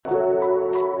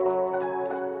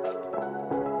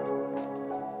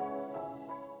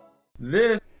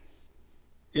This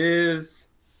is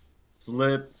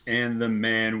Slip and the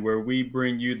Man, where we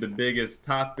bring you the biggest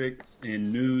topics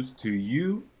and news to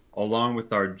you, along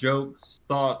with our jokes,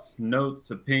 thoughts,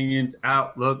 notes, opinions,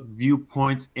 outlook,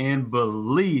 viewpoints, and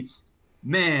beliefs.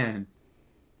 Man,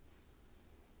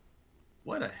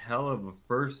 what a hell of a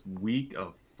first week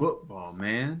of football,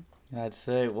 man. I'd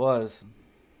say it was.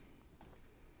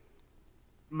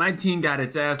 My team got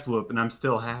its ass whooped, and I'm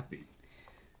still happy.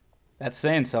 That's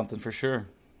saying something for sure.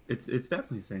 It's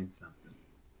definitely saying something.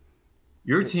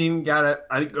 Your team got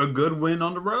a good win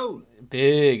on the road.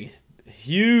 Big,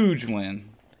 huge win.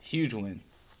 Huge win.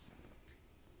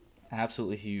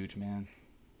 Absolutely huge, man.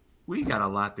 We got a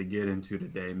lot to get into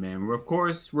today, man. Of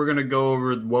course, we're going to go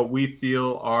over what we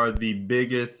feel are the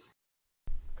biggest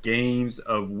games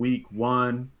of week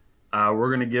one. We're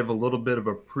going to give a little bit of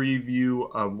a preview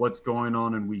of what's going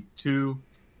on in week two.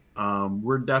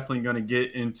 We're definitely going to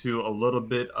get into a little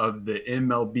bit of the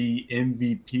MLB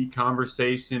MVP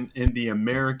conversation in the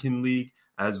American League,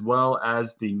 as well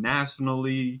as the National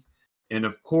League. And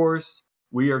of course,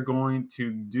 we are going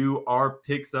to do our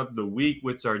picks of the week,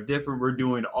 which are different. We're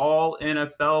doing all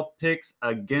NFL picks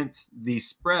against the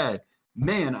spread.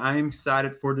 Man, I am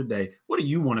excited for today. What do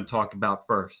you want to talk about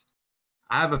first?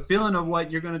 I have a feeling of what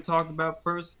you're going to talk about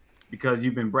first because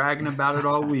you've been bragging about it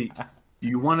all week. Do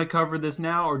you want to cover this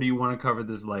now or do you want to cover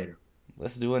this later?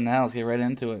 Let's do it now. Let's get right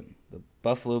into it. The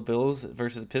Buffalo Bills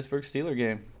versus the Pittsburgh Steelers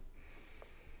game.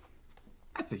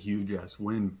 That's a huge-ass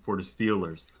win for the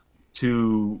Steelers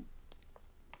to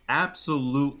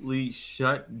absolutely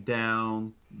shut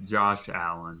down Josh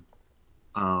Allen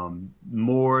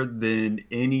more than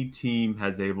any team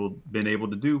has been able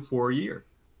to do for a year.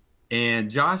 And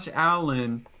Josh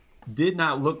Allen did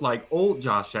not look like old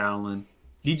Josh Allen.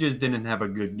 He just didn't have a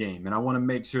good game. And I want to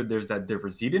make sure there's that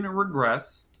difference. He didn't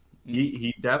regress.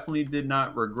 He definitely did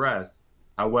not regress.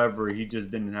 However, he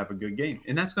just didn't have a good game.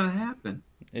 And that's going to happen.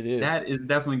 It is. That is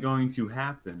definitely going to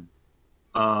happen.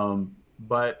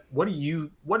 But what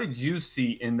did you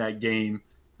see in that game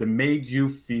that made you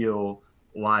feel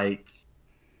like,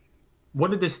 what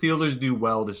did the Steelers do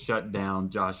well to shut down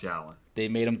Josh Allen? They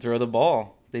made him throw the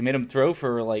ball. They made him throw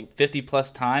for like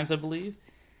 50-plus times, I believe.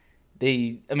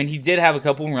 He did have a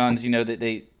couple runs,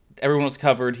 that everyone was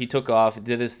covered. He took off,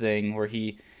 did his thing where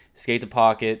he escaped the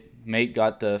pocket. Mate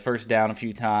got the first down a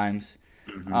few times.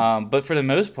 Mm-hmm. But for the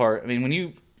most part, when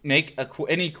you make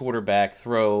any quarterback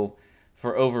throw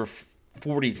for over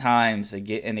 40 times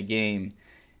in a game,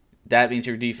 that means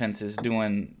your defense is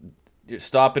doing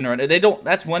stop and run. They don't.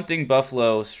 That's one thing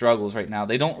Buffalo struggles right now.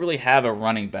 They don't really have a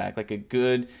running back, like a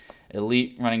good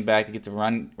elite running back to get the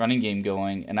running game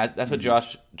going, and that's what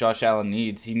Josh Allen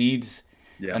needs. He needs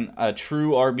a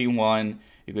true RB1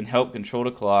 who can help control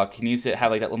the clock. He needs to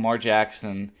have like that Lamar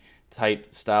Jackson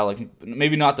type style, like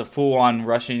maybe not the full-on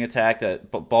rushing attack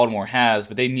that Baltimore has,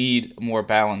 but they need more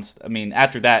balanced.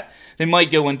 After that, they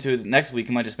might go into the next week.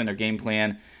 It might just been their game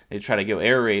plan. They try to go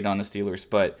air raid on the Steelers,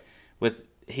 but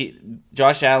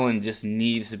Josh Allen just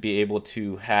needs to be able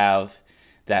to have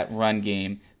that run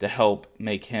game to help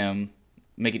make it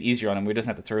easier on him. We doesn't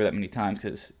have to throw that many times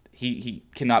because he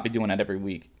cannot be doing that every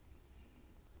week.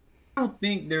 I don't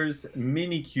think there's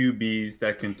many QBs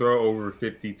that can throw over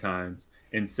 50 times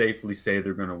and safely say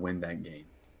they're going to win that game.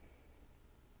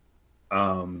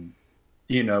 I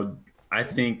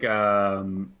think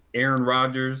Aaron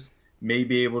Rodgers may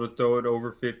be able to throw it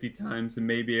over 50 times and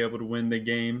may be able to win the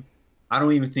game. I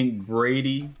don't even think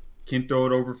Brady can throw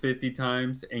it over 50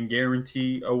 times and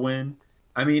guarantee a win.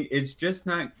 It's just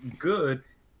not good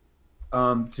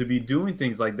to be doing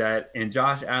things like that. And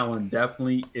Josh Allen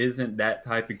definitely isn't that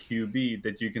type of QB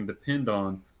that you can depend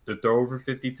on to throw over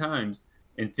 50 times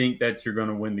and think that you're going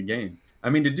to win the game.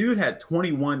 The dude had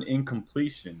 21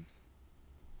 incompletions.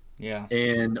 Yeah.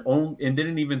 And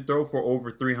didn't even throw for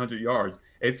over 300 yards.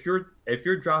 If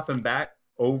you're dropping back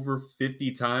over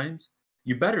 50 times,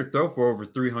 you better throw for over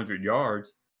 300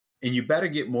 yards, and you better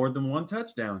get more than one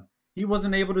touchdown. He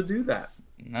wasn't able to do that.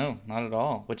 No, not at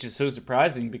all, which is so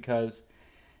surprising because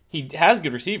he has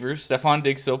good receivers. Stephon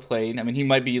Diggs still played. He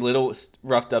might be a little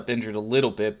roughed up, injured a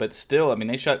little bit, but still,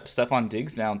 they shut Stephon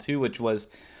Diggs down too, which was,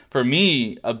 for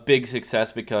me, a big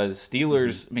success because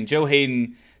Steelers, Joe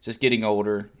Hayden just getting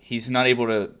older. He's not able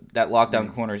to, that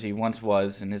lockdown corner as he once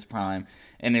was in his prime,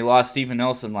 and they lost Steven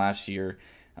Nelson last year.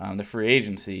 The free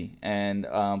agency, and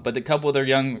but a couple of their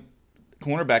young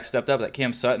cornerbacks stepped up. That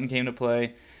Cam Sutton came to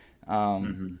play,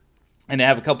 and they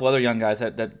have a couple other young guys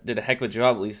that did a heck of a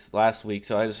job at least last week.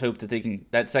 So I just hope that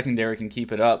that secondary can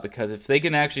keep it up because if they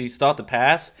can actually stop the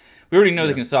pass, we already know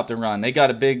they can stop the run. They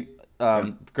got a big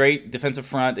great defensive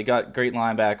front. They got great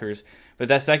linebackers, but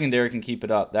that secondary can keep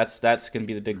it up. That's going to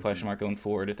be the big question mark going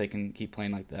forward if they can keep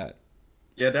playing like that.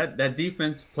 Yeah, that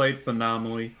defense played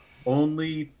phenomenally.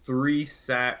 Only 3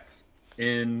 sacks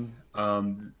in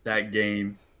that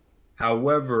game.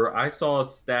 However, I saw a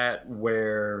stat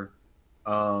where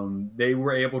they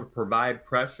were able to provide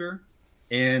pressure,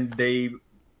 and they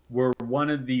were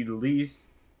one of the least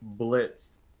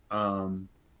blitzed.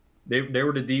 They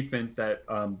were the defense that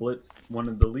blitzed one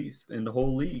of the least in the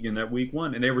whole league in that week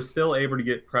 1, and they were still able to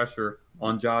get pressure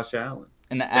on Josh Allen.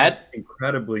 And that's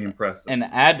incredibly impressive. And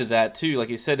to add to that too, like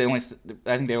you said, I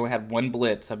think they only had 1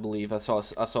 blitz. I believe I saw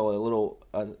a little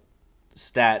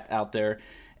stat out there,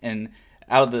 and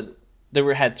out of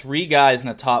had 3 guys in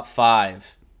the top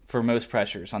 5 for most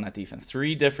pressures on that defense.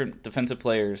 3 different defensive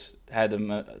players had them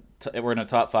were in the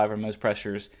top 5 for most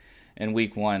pressures in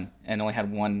week 1, and only had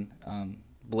 1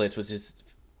 blitz, which is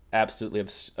absolutely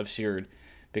absurd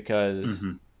because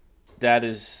that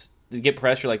is. To get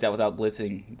pressure like that without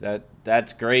blitzing,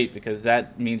 that's great because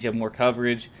that means you have more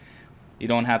coverage. You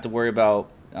don't have to worry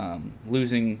about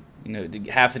losing,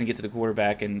 having to get to the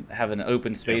quarterback and having an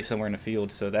open space somewhere in the field.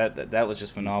 So that was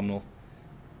just phenomenal.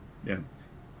 Yeah.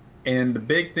 And the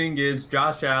big thing is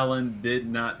Josh Allen did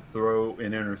not throw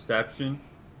an interception,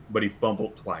 but he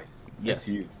fumbled twice. That's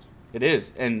huge. It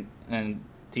is. And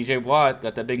TJ Watt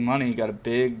got that big money. He got a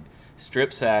big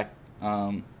strip sack.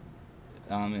 Was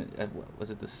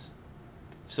it this?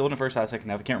 Still in the first half, second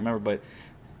half, I can't remember, but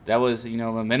that was, a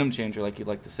momentum changer, like you'd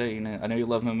like to say. I know you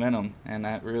love momentum, and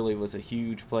that really was a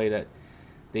huge play that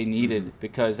they needed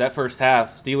because that first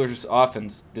half, Steelers'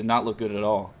 offense did not look good at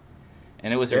all,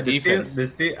 and it was their defense.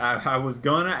 I was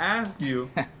going to ask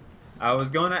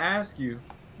you.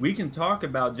 We can talk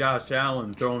about Josh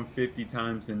Allen throwing 50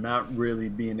 times and not really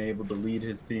being able to lead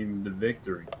his team to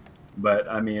victory, but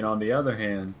I mean, on the other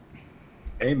hand,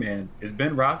 hey man, is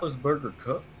Ben Roethlisberger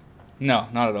cooked? No,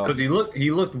 not at all. Because he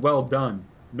looked well done.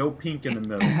 No pink in the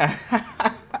middle.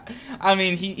 I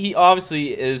mean, he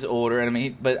obviously is older.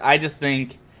 But I just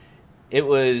think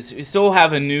we still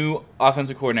have a new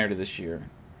offensive coordinator this year,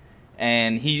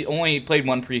 and he only played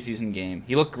 1 preseason game.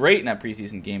 He looked great in that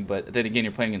preseason game, but then again,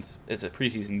 you're playing it's a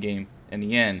preseason game in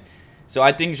the end. So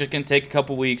I think it's just gonna take a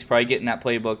couple weeks, probably getting that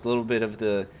playbook, a little bit of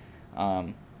the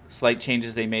slight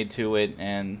changes they made to it,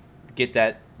 and get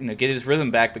that. Get his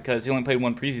rhythm back because he only played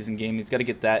 1 preseason game. He's got to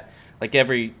get that.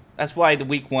 That's why the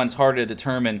week 1's hard to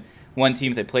determine one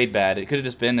team if they played bad. It could have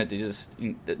just been that they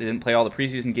didn't play all the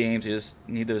preseason games. They just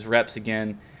need those reps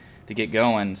again to get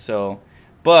going. So,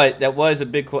 but that was a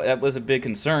big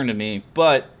concern to me.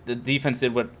 But the defense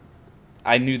did what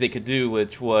I knew they could do,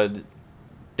 which was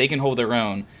they can hold their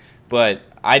own. But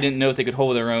I didn't know if they could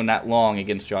hold their own that long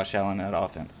against Josh Allen and that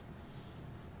offense.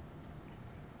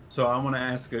 So I want to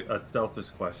ask a selfish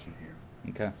question here.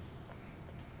 Okay.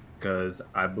 Because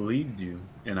I believed you,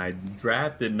 and I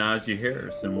drafted Najee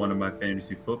Harris in one of my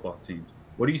fantasy football teams.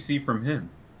 What do you see from him?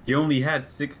 He only had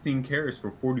 16 carries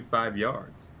for 45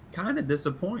 yards. Kind of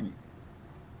disappointing.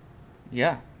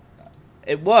 Yeah,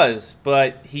 it was,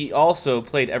 but he also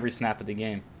played every snap of the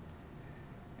game.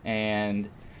 And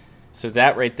so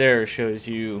that right there shows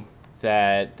you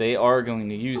that they are going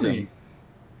to use him.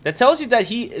 That tells you that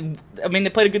they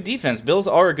played a good defense. Bills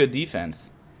are a good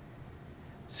defense.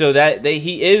 So that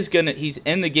he's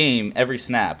in the game every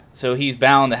snap. So he's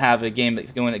bound to have a game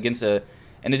going against and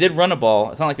they did run a ball.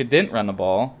 It's not like they didn't run the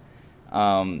ball.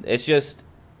 It's just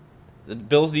the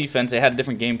Bills defense, they had a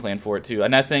different game plan for it too.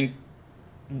 And I think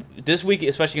this week,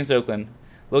 especially against Oakland,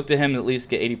 look to him to at least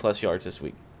get 80-plus yards this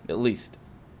week. At least.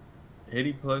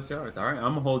 80-plus yards. All right, I'm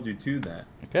going to hold you to that.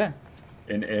 Okay.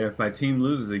 And if my team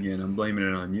loses again, I'm blaming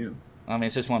it on you.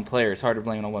 It's just one player. It's hard to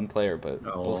blame it on one player, but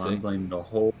we'll see. I'm blaming the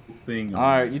whole thing. All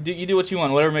right, you do what you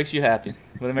want. Whatever makes you happy.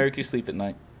 Whatever makes you sleep at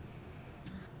night.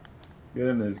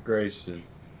 Goodness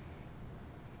gracious.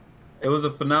 It was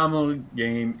a phenomenal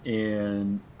game,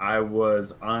 and I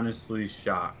was honestly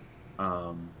shocked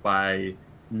by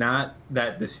not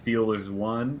that the Steelers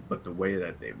won, but the way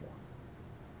that they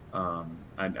won.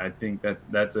 I think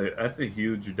that's a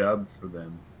huge dub for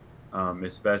them.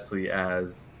 Especially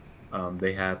as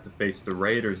they have to face the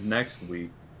Raiders next week,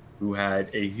 who had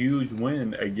a huge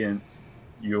win against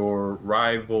your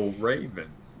rival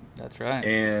Ravens. That's right.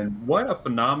 And what a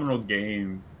phenomenal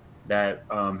game that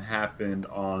happened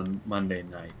on Monday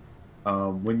night.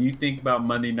 When you think about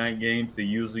Monday night games, they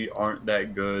usually aren't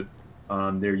that good.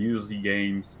 They're usually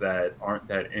games that aren't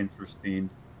that interesting.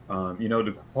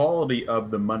 The quality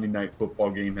of the Monday night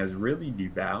football game has really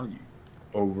devalued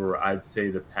over, I'd say,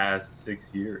 the past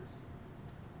 6 years.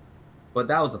 But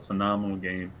that was a phenomenal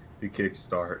game to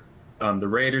kickstart The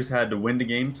Raiders had to win the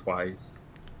game twice.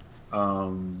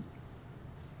 Um,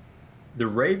 the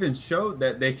Ravens showed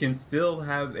that they can still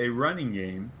have a running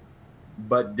game,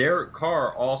 but Derek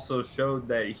Carr also showed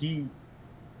that he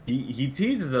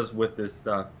teases us with this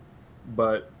stuff,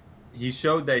 but he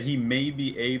showed that he may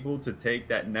be able to take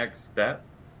that next step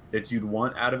that you'd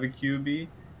want out of a QB.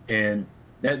 And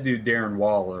that dude, Darren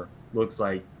Waller, looks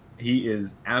like he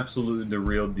is absolutely the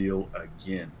real deal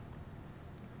again.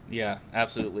 Yeah,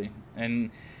 absolutely.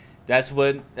 And that's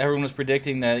what everyone was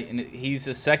predicting, that he's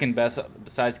the second best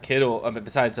besides Kittle,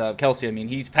 besides Kelsey. I mean,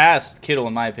 he's passed Kittle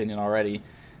in my opinion already.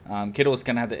 Kittle's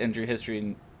going to have the injury history,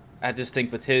 and I just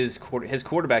think with his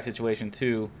quarterback situation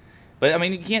too. But I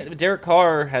mean, you can't. Derek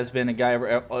Carr has been a guy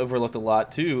overlooked a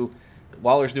lot too.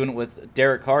 Waller's doing it with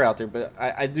Derek Carr out there, but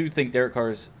I do think Derek Carr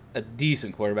is a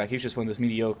decent quarterback. He's just one of those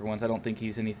mediocre ones. I don't think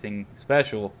he's anything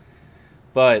special.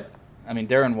 But I mean,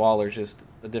 Darren Waller's just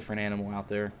a different animal out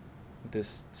there with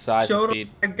this size and speed.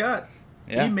 Showed guts.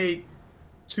 Yeah. He made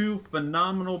 2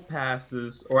 phenomenal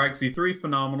passes, or actually 3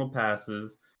 phenomenal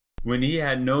passes, when he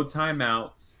had no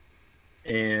timeouts,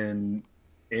 and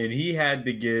he had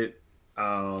to get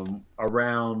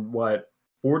around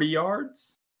 40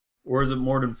 yards, or is it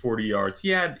more than 40 yards? He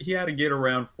had to get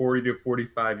around 40 to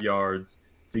 45 yards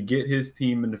to get his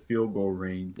team in the field goal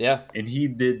range. Yeah, and he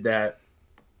did that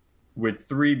with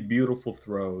 3 beautiful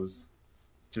throws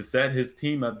to set his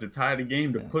team up to tie the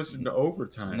game, to push it to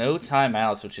overtime. No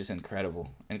timeouts, which is incredible.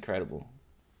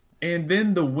 And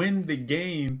then to win the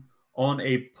game on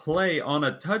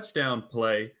a touchdown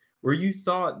play where you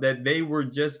thought that they were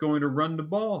just going to run the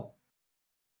ball.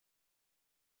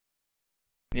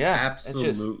 Yeah,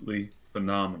 absolutely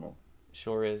phenomenal.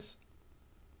 Sure is.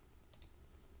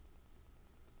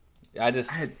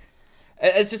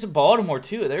 It's just Baltimore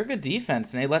too. They're a good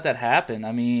defense, and they let that happen.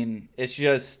 I mean, it's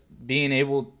just being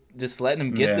able, just letting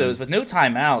them get those with no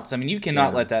timeouts. I mean, you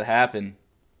cannot let that happen.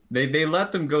 They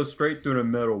let them go straight through the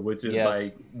middle, which is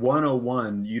like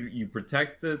 101. You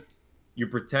protect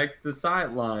the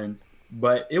sidelines,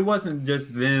 but it wasn't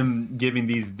just them giving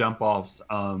these dump offs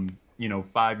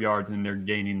 5 yards, and they're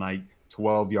gaining like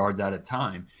 12 yards at a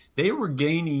time. They were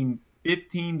gaining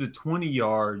 15 to 20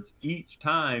 yards each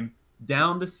time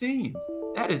down the seams.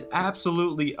 That is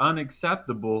absolutely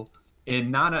unacceptable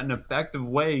and not an effective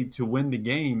way to win the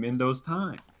game in those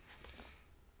times.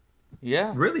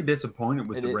 Yeah. Really disappointed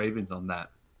with the Ravens on that.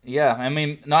 Yeah, I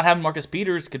mean, not having Marcus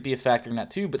Peters could be a factor in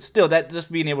that too, but still, that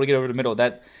just being able to get over the middle,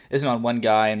 that isn't on one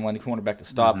guy and one cornerback to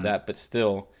stop that, but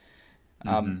still,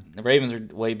 the Ravens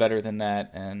are way better than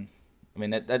that, and I mean,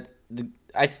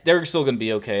 they're still going to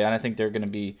be okay, and I think they're going to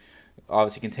be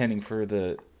obviously contending for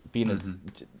being a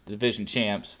division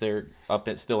champs. They're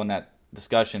still in that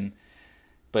discussion,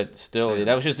 but still,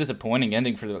 that was just disappointing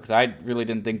ending for them, because I really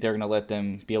didn't think they were going to let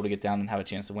them be able to get down and have a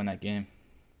chance to win that game.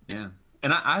 Yeah.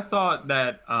 And I thought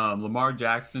that Lamar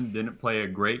Jackson didn't play a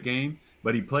great game,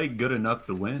 but he played good enough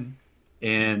to win.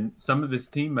 And some of his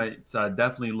teammates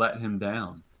definitely let him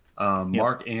down.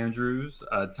 Mark Andrews,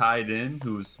 tight end,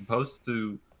 who was supposed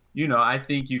to, I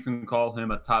think you can call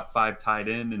him a top 5 tight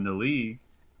end in the league.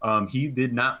 He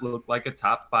did not look like a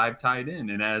top 5 tight end.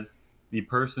 And as the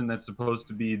person that's supposed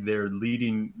to be their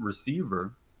leading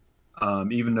receiver,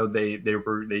 even though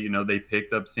they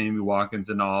picked up Sammy Watkins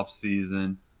in the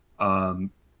offseason,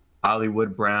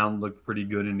 Hollywood Brown looked pretty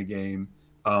good in the game.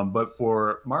 But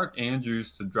for Mark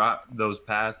Andrews to drop those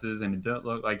passes, and it didn't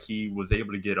look like he was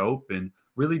able to get open,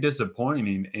 really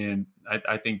disappointing. And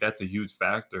I think that's a huge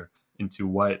factor into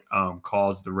what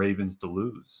caused the Ravens to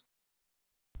lose.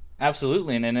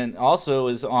 Absolutely. And then it also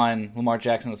is on Lamar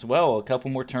Jackson as well. A couple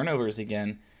more turnovers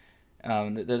again.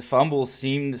 The fumbles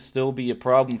seem to still be a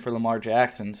problem for Lamar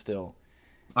Jackson still.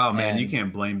 Oh, man, you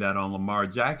can't blame that on Lamar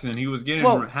Jackson. He was getting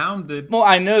hounded. Well,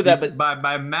 I know that, but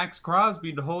by Max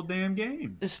Crosby the whole damn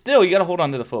game. Still, you got to hold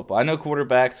on to the football. I know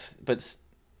quarterbacks, but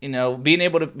being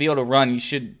able to run, you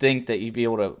should think that you'd be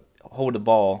able to hold the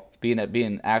ball, being a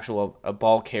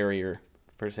ball carrier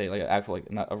per se, like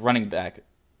not a running back.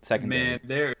 Secondary. Man,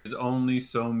 there is only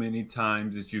so many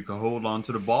times that you can hold on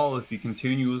to the ball if you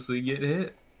continuously get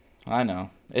hit. I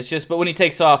know. It's just, but when he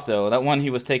takes off though, that one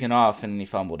he was taking off and he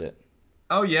fumbled it.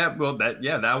 Oh yeah, well that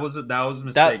was a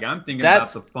mistake. I'm thinking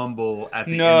about the fumble at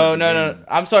the end of the game. No.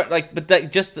 I'm sorry, but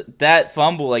that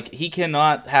fumble, he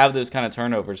cannot have those kind of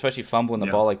turnovers, especially fumbling the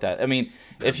ball like that. I mean,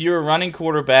 if you're a running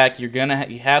quarterback, you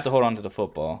have to hold on to the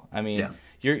football. I mean,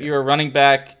 you're a running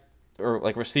back or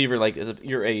receiver,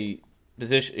 you're a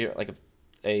position, you're like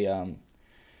a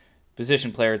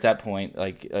position player at that point.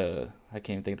 I can't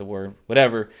even think of the word,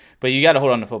 whatever. But you got to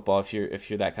hold on to football if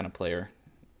you're that kind of player.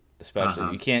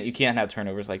 Especially you can't have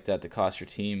turnovers like that to cost your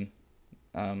team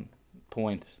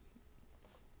points.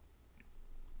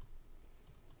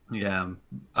 Yeah.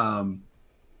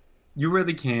 You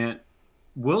really can't.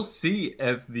 We'll see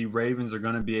if the Ravens are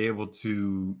going to be able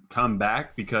to come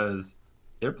back because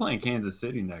they're playing Kansas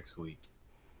City next week.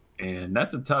 And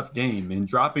that's a tough game. And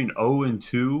dropping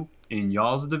 0-2 in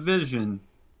y'all's division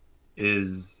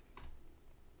is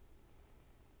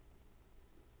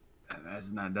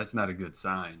that's not a good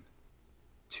sign.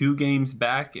 2 games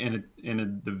back in a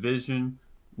division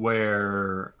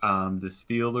where the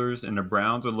Steelers and the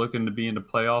Browns are looking to be in the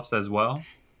playoffs as well.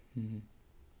 Mm-hmm.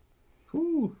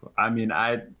 Whew, I mean,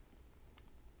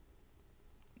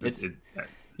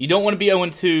 you don't want to be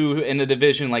 0-2 in a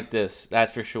division like this.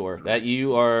 That's for sure. That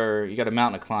you got a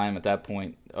mountain to climb at that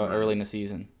point early in the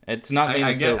season. It's not.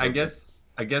 I guess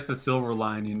the silver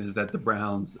lining is that the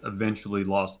Browns eventually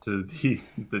lost to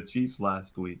the Chiefs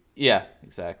last week. Yeah,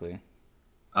 exactly.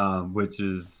 Which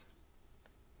is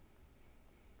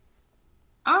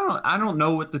I don't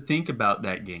know what to think about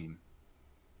that game.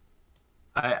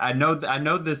 I know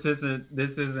this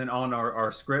isn't on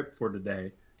our script for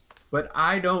today, but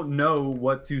I don't know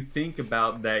what to think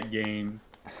about that game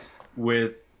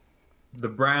with the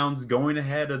Browns going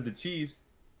ahead of the Chiefs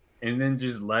and then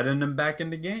just letting them back in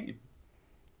the game.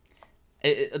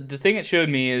 The thing it showed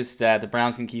me is that the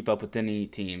Browns can keep up with any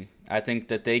team. I think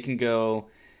that they can go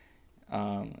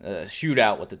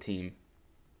shootout with the team,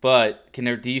 but can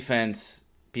their defense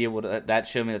be able to? That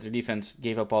showed me that their defense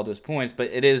gave up all those points, but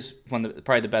it is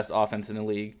probably the best offense in the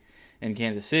league in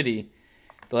Kansas City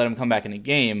to let them come back in the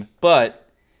game. But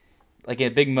like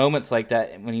in big moments like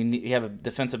that, when you have a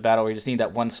defensive battle where you just need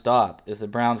that one stop, is the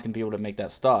Browns can be able to make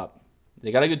that stop.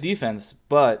 They got a good defense,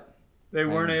 but they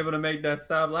weren't able to make that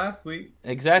stop last week.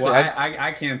 Exactly. Well,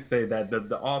 I can't say that.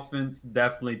 The offense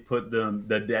definitely put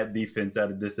that defense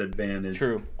at a disadvantage.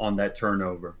 True. On that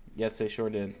turnover. Yes, they sure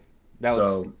did.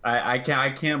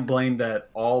 I can't blame that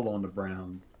all on the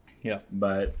Browns. Yeah.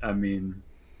 But I mean,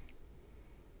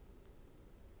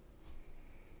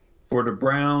 for the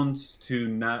Browns to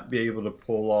not be able to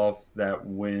pull off that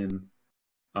win,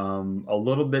 a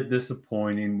little bit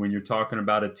disappointing when you're talking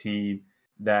about a team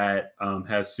that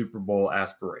has Super Bowl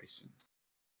aspirations.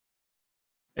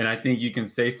 And I think you can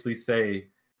safely say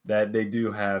that they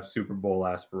do have Super Bowl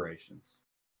aspirations.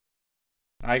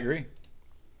 I agree.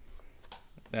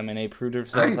 I mean, they proved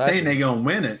themselves. I ain't saying they're going to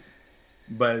win it,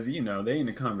 but, they in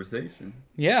the conversation.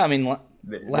 Yeah, I mean,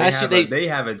 they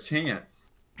have a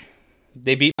chance.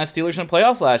 They beat my Steelers in the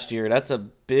playoffs last year. That's a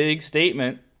big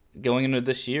statement going into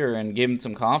this year and gave them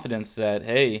some confidence that,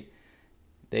 hey,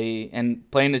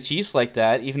 and playing the Chiefs like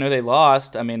that, even though they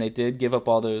lost, I mean, they did give up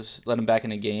all those, let them back in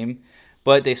the game.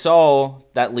 But they saw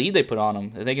that lead they put on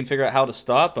them. They can figure out how to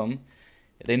stop them.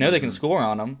 They know they can score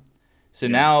on them. So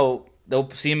now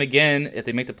they'll see them again if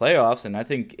they make the playoffs. And I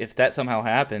think if that somehow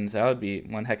happens, that would be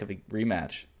one heck of a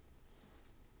rematch.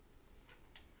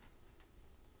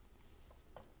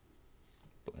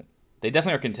 But they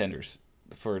definitely are contenders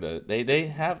for they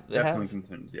have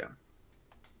contenders, yeah.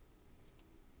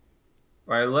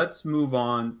 All right, let's move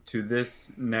on to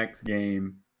this next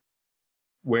game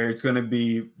where it's going to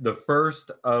be the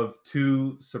first of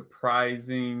 2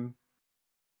 surprising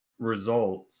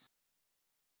results.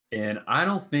 And I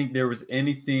don't think there was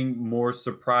anything more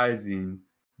surprising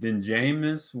than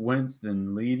Jameis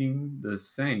Winston leading the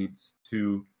Saints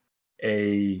to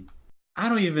I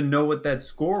don't even know what that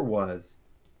score was.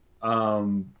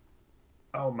 Oh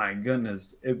my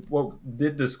goodness.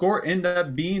 Did the score end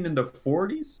up being in the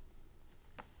 40s?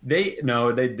 They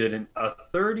didn't. A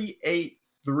 38-3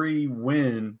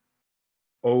 win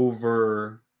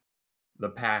over the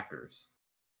Packers.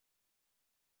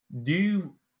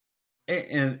 I'm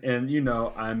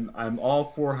all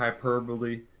for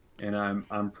hyperbole, and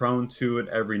I'm prone to it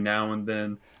every now and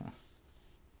then.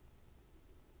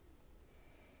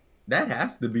 That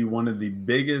has to be one of the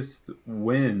biggest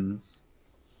wins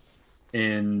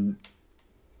in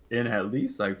at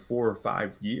least like 4 or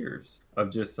 5 years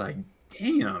of just like,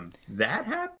 damn, that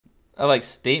happened? I like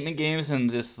statement games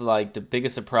and just like the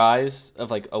biggest surprise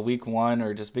of like a week one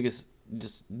or just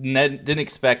didn't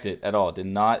expect it at all. Did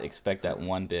not expect that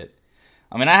one bit.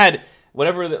 I mean, I had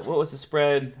what was the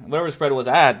spread? Whatever the spread was,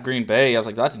 I had Green Bay. I was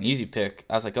like, that's an easy pick.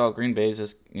 I was like, oh, Green Bay's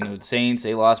just, Saints,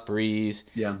 they lost Breeze.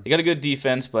 Yeah. They got a good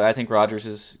defense, but I think Rodgers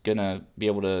is going to be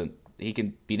able to, he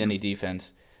can beat any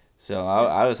defense. So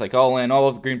I was like, all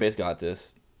of Green Bay's got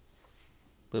this.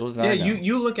 Little did I know.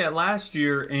 You look at last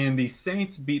year, and the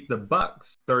Saints beat the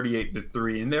Bucks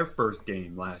 38-3 in their first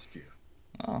game last year.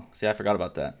 Oh, see, I forgot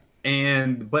about that.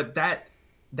 But that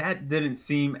didn't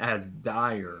seem as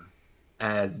dire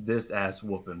as this ass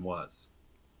whooping was.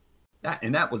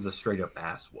 That was a straight up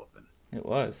ass whooping. It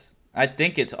was. I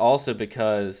think it's also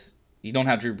because you don't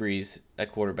have Drew Brees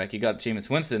at quarterback. You got Jameis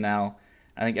Winston now.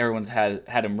 I think everyone's had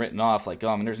him written off like,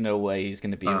 there's no way he's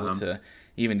going to be able to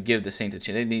even give the Saints a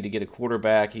chance. They need to get a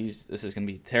quarterback. This is going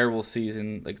to be a terrible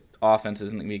season. Like, offense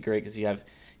isn't going to be great because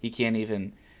he can't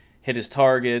even hit his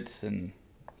targets, and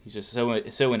he's just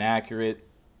so inaccurate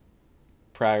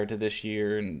prior to this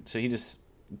year, and so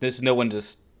no one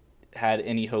just had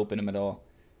any hope in him at all.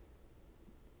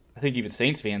 I think even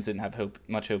Saints fans didn't have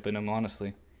much hope in him,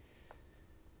 honestly.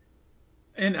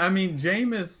 And I mean,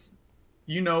 Jameis,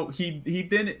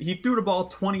 he threw the ball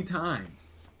 20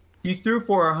 times. He threw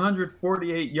for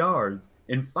 148 yards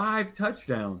and 5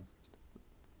 touchdowns.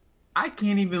 I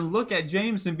can't even look at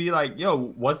Jameis and be like, yo,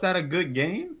 was that a good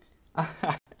game?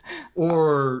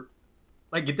 Or,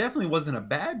 like, it definitely wasn't a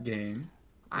bad game.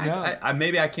 No.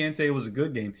 Maybe I can't say it was a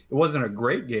good game. It wasn't a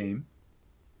great game.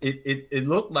 It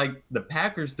looked like the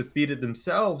Packers defeated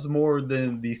themselves more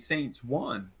than the Saints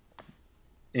won.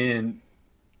 And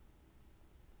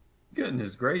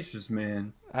goodness gracious,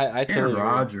 man. I totally Aaron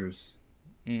Rodgers.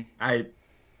 Him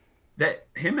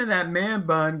and that man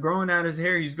bun growing out his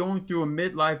hair, he's going through a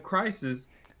midlife crisis.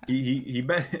 He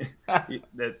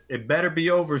it better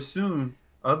be over soon.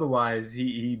 Otherwise,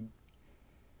 he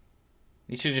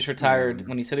should have just retired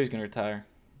when he said he was going to retire.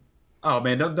 Oh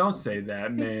man, don't say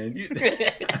that, man.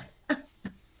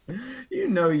 You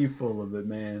know you full of it,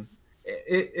 man.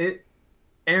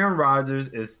 Aaron Rodgers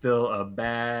is still a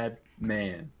bad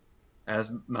man,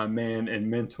 as my man and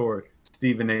mentor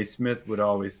Stephen A. Smith would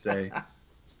always say.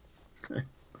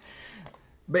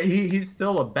 But he's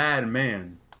still a bad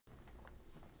man.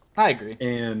 I agree.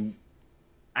 And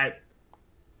I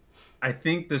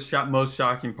think the most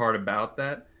shocking part about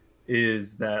that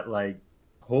is that, like,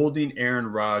 holding Aaron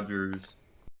Rodgers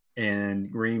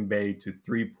and Green Bay to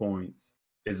 3 points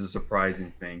is a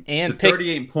surprising thing. And the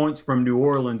 38 points from New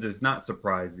Orleans is not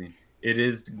surprising. It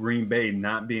is Green Bay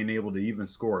not being able to even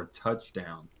score a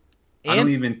touchdown. I don't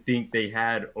even think they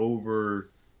had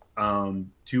over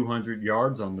 200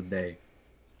 yards on the day.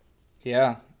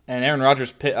 Yeah, and Aaron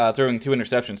Rodgers throwing 2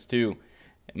 interceptions too.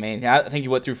 I mean, I think he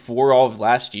went through 4 all of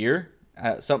last year,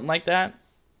 something like that.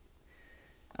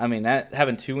 I mean, that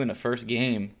having 2 in the first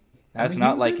game, that's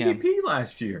not like him. He was MVP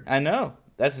last year. I know.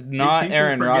 That's not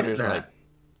Aaron Rodgers. Like,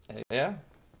 yeah,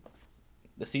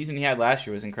 the season he had last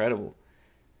year was incredible.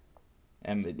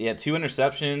 And yeah, 2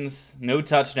 interceptions, no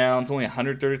touchdowns, only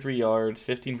 133 yards,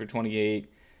 15 for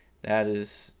 28. That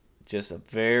is just a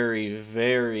very,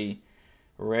 very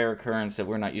rare occurrence that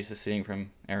we're not used to seeing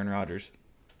from Aaron Rodgers.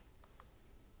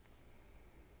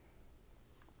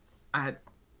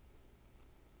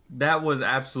 That was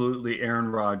absolutely Aaron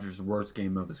Rodgers' worst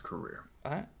game of his career.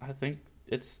 I think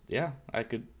it's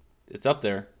up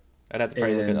there. I'd have to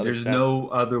probably look at other There's stats. no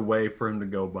other way for him to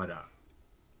go but up.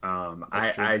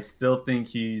 I still think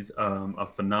he's a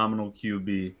phenomenal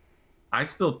QB. I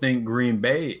still think Green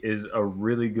Bay is a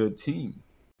really good team.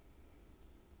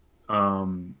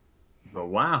 But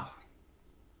wow,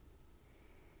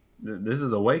 this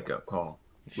is a wake-up call.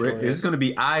 There's going to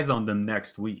be eyes on them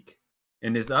next week.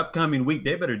 And this upcoming week,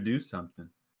 they better do something.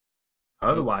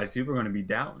 Otherwise, people are going to be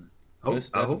doubting. I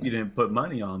hope you didn't put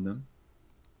money on them.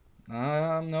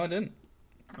 No, I didn't.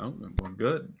 Oh, well,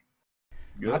 good.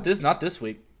 Not this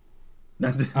week.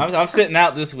 I'm sitting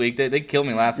out this week. They killed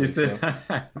me last week. So.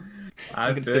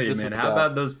 I feel you, man. How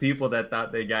about those people that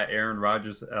thought they got Aaron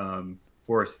Rodgers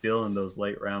for stealing those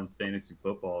late round fantasy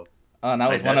footballs? Oh, and that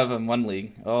was one of them, one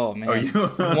league. Oh man,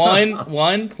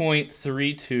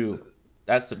 1.32.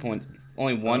 That's the point.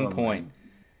 Only 1 point. Man.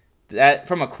 That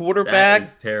from a quarterback. That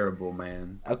is terrible,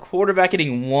 man. A quarterback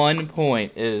getting 1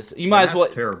 point is might as well.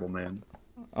 Terrible, man.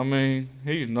 I mean,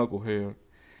 he's knucklehead,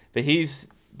 but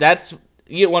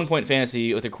you get 1 point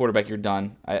fantasy with a quarterback, you're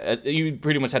done. You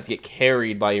pretty much have to get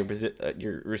carried by your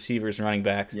receivers and running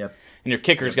backs. Yep. And your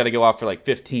kicker's got to go off for like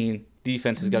 15.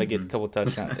 Defense has got to get a couple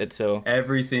touchdowns.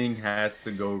 Everything has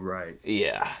to go right.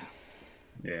 Yeah.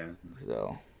 Yeah.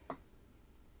 So.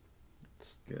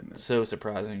 Goodness. So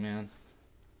surprising, man.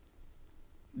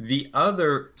 The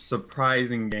other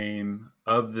surprising game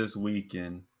of this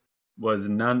weekend was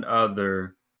none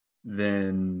other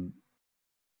than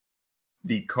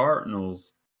the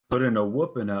Cardinals putting a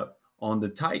whooping up on the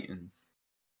Titans.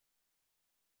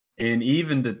 And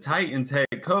even the Titans head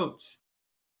coach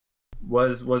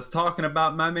was talking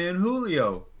about my man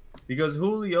Julio, because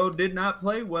Julio did not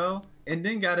play well and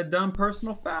then got a dumb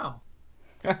personal foul.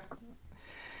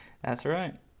 That's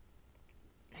right.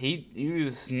 He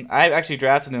was. I actually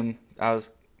drafted him. I was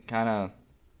kind of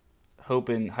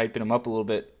hyping him up a little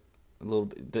bit,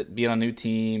 being on a new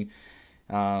team.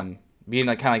 being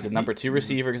like kind of like the number 2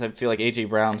 receiver, because I feel like AJ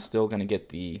Brown's still going to get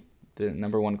the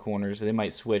number 1 corners. They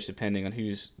might switch depending on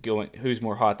who's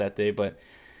more hot that day. But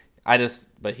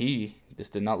he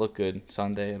just did not look good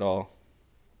Sunday at all.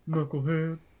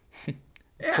 Knucklehead.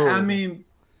 Yeah, I mean,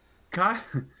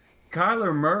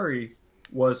 Kyler Murray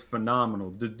was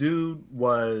phenomenal. The dude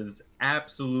was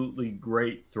absolutely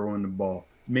great throwing the ball.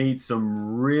 Made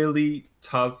some really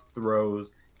tough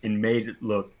throws and made it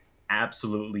look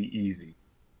absolutely easy.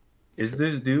 Is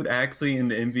this dude actually in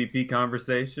the MVP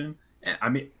conversation? I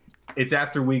mean, it's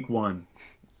after week 1,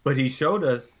 but he showed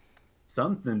us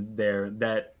something there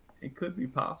that it could be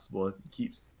possible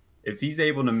if he's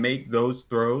able to make those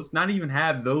throws, not even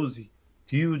have those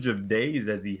huge of days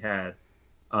as he had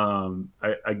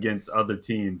against other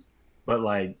teams, but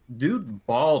like dude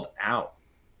balled out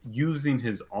using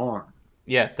his arm.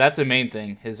 Yes, that's the main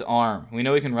thing. His arm. We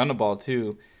know he can run the ball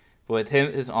too, but with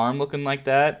his arm looking like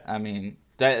that, I mean,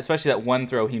 that especially that one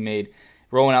throw he made,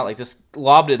 rolling out like just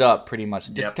lobbed it up pretty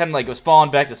much, just kind of like it was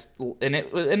falling back, and it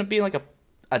ended up being like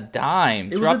a dime.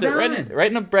 Dropped it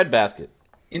right in a bread basket.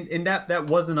 And that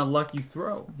wasn't a lucky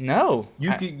throw. No,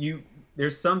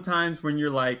 there's sometimes when you're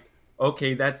like,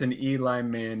 okay, that's an Eli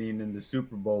Manning in the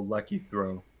Super Bowl lucky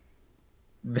throw.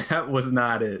 That was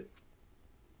not it.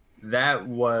 That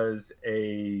was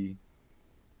a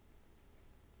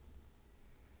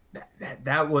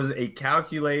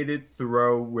calculated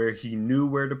throw where he knew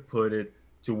where to put it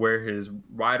to where his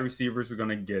wide receivers were going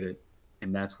to get it,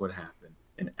 and that's what happened.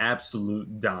 An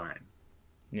absolute dime.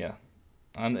 Yeah.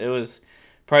 It was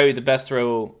probably the best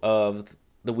throw of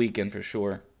the weekend for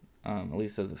sure, at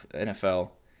least of the NFL.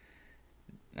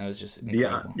 That was just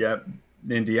incredible. Yep.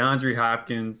 And DeAndre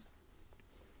Hopkins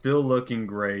still looking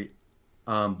great.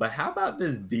 But how about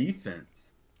this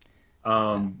defense?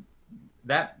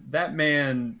 That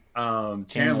man,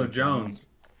 Chandler Jones,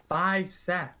 5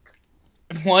 sacks.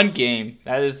 One game.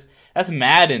 That's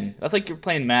Madden. That's like you're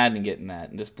playing Madden and getting that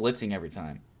and just blitzing every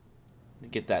time to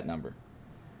get that number.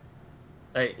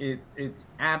 It's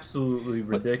absolutely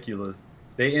ridiculous.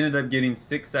 They ended up getting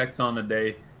 6 sacks on the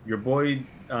day. Your boy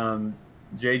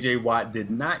J.J. Watt did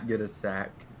not get a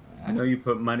sack. I know you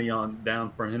put money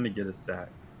down for him to get a sack.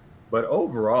 But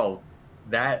overall,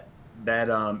 that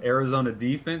Arizona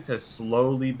defense has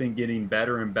slowly been getting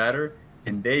better and better,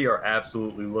 and they are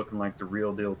absolutely looking like the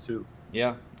real deal too.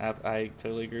 Yeah, I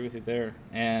totally agree with you there.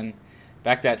 And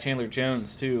back to that Chandler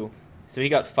Jones too. So he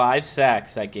got 5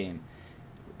 sacks that game.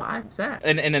 5 sacks.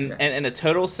 And the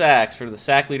total sacks for the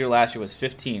sack leader last year was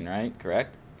 15, right?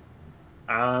 Correct?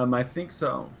 I think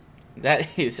so.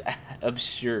 That is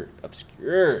absurd.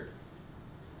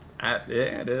 Yeah,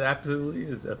 it absolutely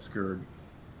is obscured.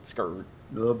 Skirt.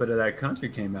 A little bit of that country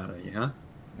came out of you, huh?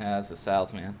 Yeah, that's the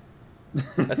South, man.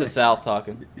 That's the South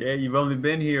talking. Yeah, you've only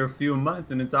been here a few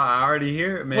months, and I already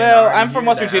hear it, man. Well, I'm from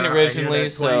West Virginia originally,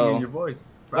 so in your voice.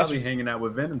 Probably hanging out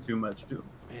with Venom too much too.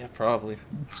 Yeah, probably.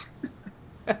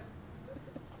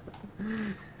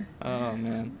 Oh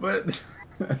man. But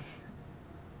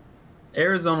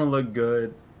Arizona looked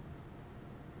good,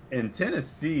 and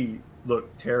Tennessee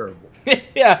looked terrible.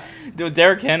 Yeah,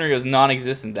 Derrick Henry was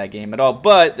non-existent that game at all.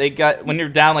 But when you're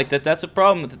down like that, that's the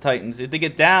problem with the Titans. If they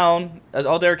get down,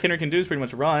 all Derrick Henry can do is pretty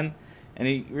much run, and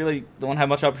he really don't have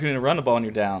much opportunity to run the ball when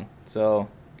you're down. So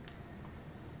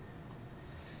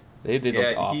they did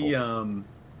look awful.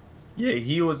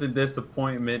 He was a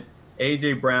disappointment.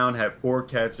 A.J. Brown had 4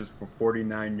 catches for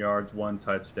 49 yards, 1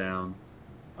 touchdown.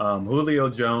 Julio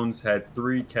Jones had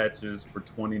 3 catches for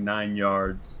 29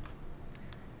 yards.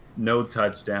 No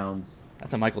touchdowns.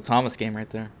 That's a Michael Thomas game right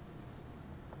there.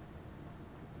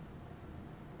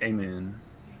 Amen.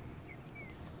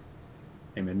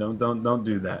 Don't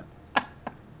do that.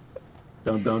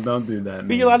 Don't do that,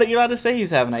 man. You're allowed to say he's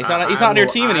having that. He's not on your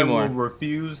team anymore. I will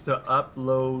refuse to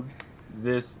upload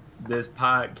this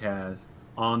podcast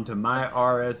onto my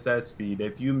RSS feed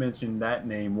if you mention that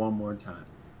name one more time.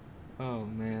 Oh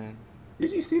man.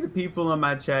 Did you see the people on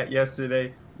my chat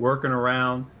yesterday working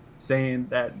around saying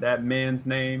that man's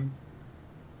name?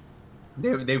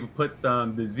 They would put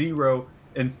the 0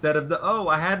 instead of the O.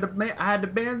 I had to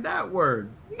ban that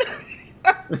word.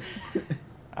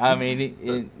 I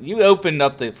mean, you opened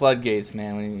up the floodgates,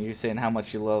 man, when you're saying how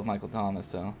much you love Michael Thomas.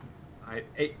 So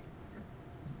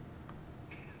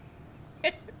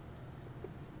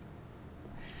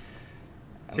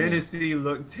Tennessee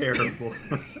looked terrible.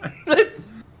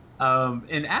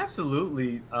 And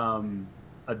absolutely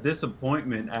a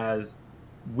disappointment, as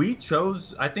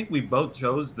I think we both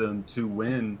chose them to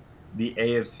win the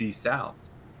AFC South.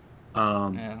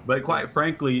 But quite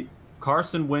frankly,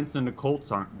 Carson Wentz and the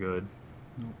Colts aren't good.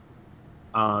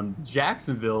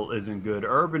 Jacksonville isn't good.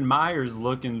 Urban Meyer's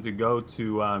looking to go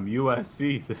to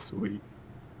USC this week.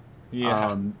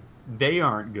 Yeah. They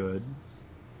aren't good.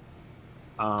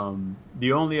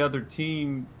 The only other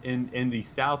team in the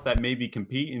South that may be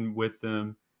competing with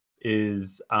them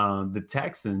is the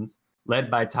Texans,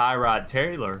 led by Tyrod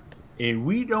Taylor. And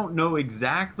we don't know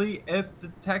exactly if the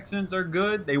Texans are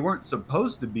good. They weren't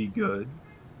supposed to be good.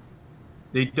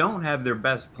 They don't have their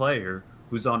best player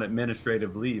who's on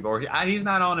administrative leave, or he's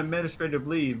not on administrative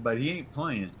leave, but he ain't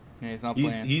playing. Yeah, he's not He's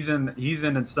playing. he's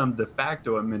in some de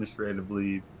facto administrative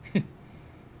leave.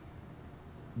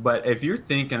 But if you're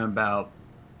thinking about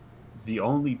the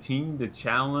only team to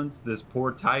challenge this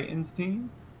poor Titans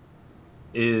team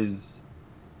is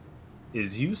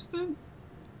Houston.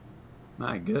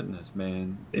 My goodness,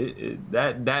 man,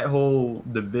 that whole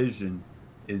division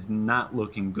is not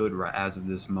looking good right as of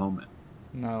this moment.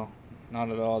 No, not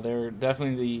at all. They're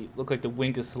definitely look like the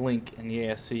weakest link in the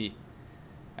AFC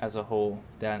as a whole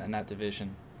down in that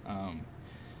division.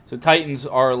 So Titans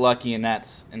are lucky in that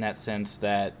sense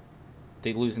that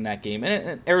they lose in that game.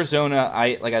 And Arizona,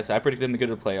 like I said, I predicted them to go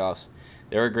to the playoffs.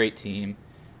 They're a great team.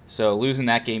 So losing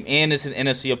that game, and it's an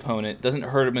NFC opponent, doesn't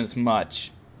hurt them as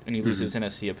much when you lose those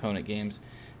NFC opponent games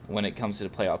when it comes to the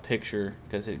playoff picture,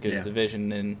 because it goes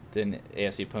division then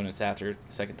AFC opponents after the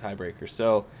second tiebreaker.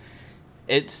 So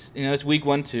it's week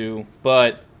 1, 2,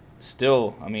 but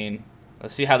still, I mean,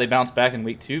 let's see how they bounce back in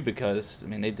week 2, because I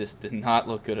mean they just did not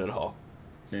look good at all.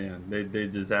 Yeah, they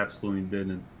just absolutely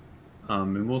didn't.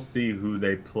 And we'll see who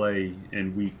they play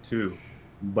in week 2,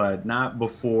 but not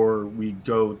before we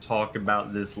go talk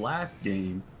about this last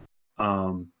game.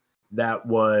 That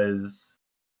was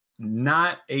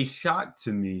not a shock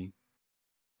to me,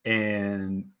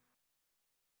 and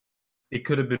it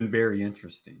could have been very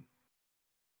interesting.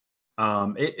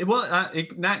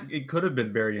 It could have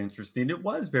been very interesting. It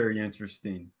was very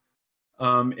interesting.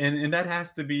 And that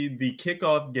has to be the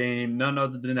kickoff game, none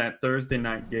other than that Thursday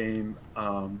night game.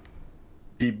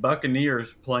 The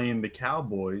Buccaneers playing the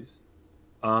Cowboys,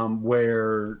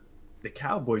 where the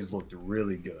Cowboys looked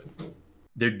really good.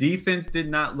 Their defense did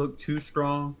not look too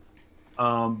strong,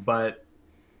 but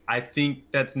I think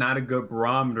that's not a good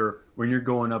barometer when you're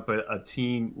going up a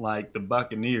team like the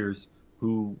Buccaneers,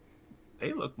 who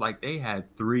they looked like they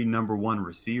had 3 number 1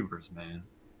 receivers, man.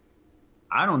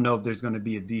 I don't know if there's going to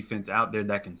be a defense out there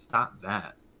that can stop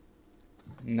that.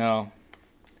 No.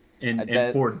 And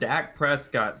for Dak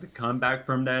Prescott to come back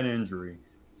from that injury,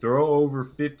 throw over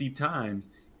 50 times,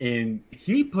 and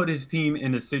he put his team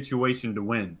in a situation to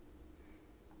win.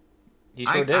 He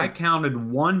sure did. I counted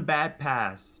 1 bad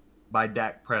pass by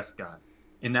Dak Prescott,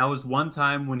 and that was one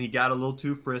time when he got a little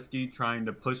too frisky trying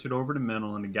to push it over the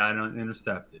middle and it got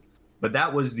intercepted. But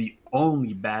that was the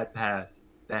only bad pass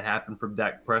that happened from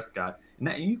Dak Prescott.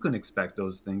 And you can expect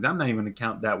those things. I'm not even going to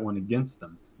count that one against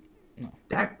them. No.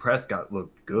 Dak Prescott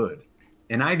looked good.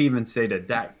 And I'd even say that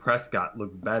Dak Prescott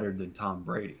looked better than Tom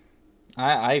Brady.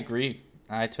 I agree.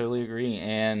 I totally agree.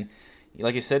 And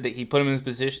like you said, that he put him in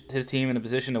his team in a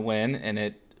position to win, and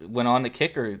it went on the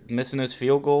kicker, missing those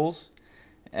field goals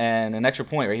and an extra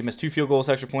point, right? He missed 2 field goals,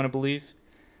 extra point, I believe.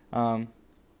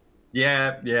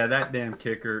 Yeah, that damn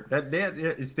kicker.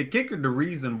 It's the kicker the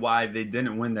reason why they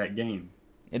didn't win that game.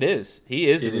 It is. He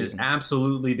is the reason. It is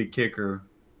absolutely the kicker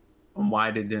on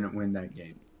why they didn't win that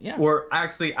game. Yeah. Or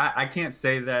actually, I can't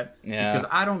say that because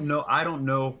I don't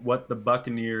know what the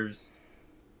Buccaneers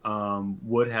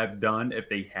would have done if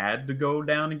they had to go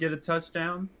down and get a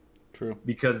touchdown. True.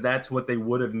 Because that's what they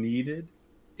would have needed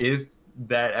if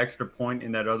that extra point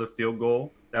and that other field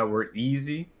goal that were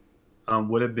easy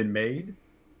would have been made.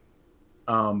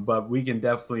 But we can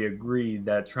definitely agree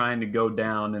that trying to go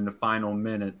down in the final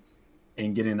minutes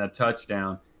and getting a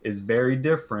touchdown is very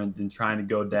different than trying to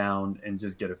go down and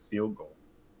just get a field goal.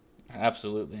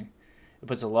 Absolutely. It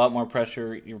puts a lot more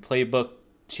pressure. Your playbook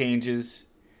changes.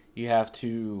 You have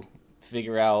to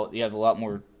figure out, you have a lot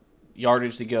more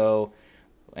yardage to go.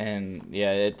 And,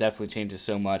 yeah, it definitely changes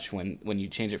so much when you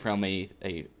change it from a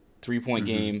 3-point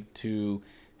game to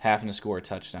having to score a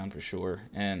touchdown for sure.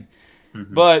 And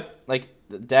but, like,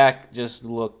 Dak just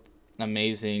looked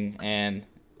amazing. And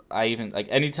I even, like,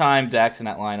 anytime Dak's in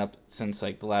that lineup since,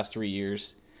 like, the last 3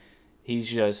 years, he's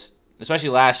just, especially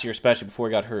last year, especially before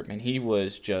he got hurt, man, he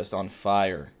was just on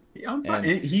fire. Yeah,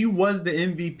 he was the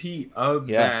MVP of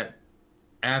that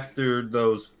after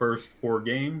those first 4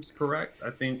 games, correct? I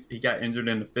think he got injured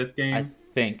in the 5th game. I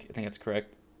think that's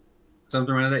correct.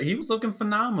 Something around that. He was looking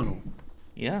phenomenal.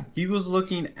 Yeah. He was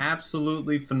looking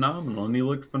absolutely phenomenal, and he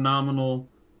looked phenomenal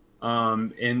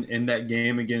in that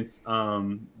game against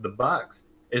the Bucs,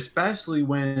 especially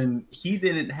when he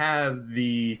didn't have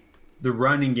the the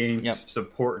running game Yep. to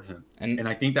support him, And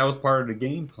I think that was part of the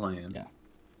game plan. Yeah.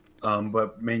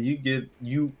 But man,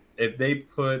 if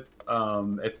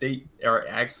they are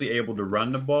actually able to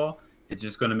run the ball, it's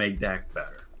just going to make Dak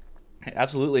better.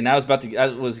 Absolutely. And I was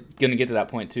going to get to that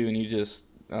point too, and you just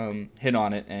hit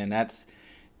on it. And that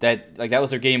was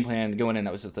their game plan going in.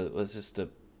 That was just to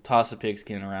toss a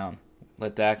pigskin around,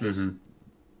 let Dak just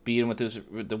beat him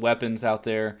with the weapons out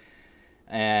there.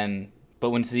 But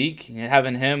when Zeke,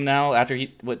 having him now after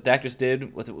what Dak just did,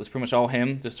 it was pretty much all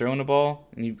him just throwing the ball,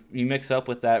 and you mix up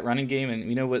with that running game, and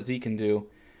you know what Zeke can do.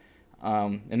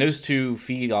 And those two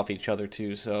feed off each other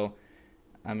too. So,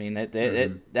 I mean,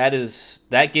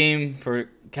 that game for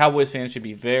Cowboys fans should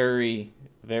be very,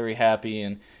 very happy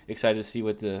and excited to see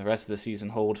what the rest of the season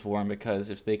holds for them,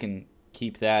 because if they can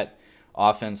keep that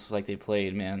offense like they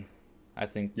played, man, I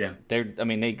think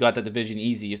they got that division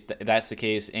easy if that's the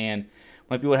case, and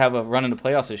might be able to have a run in the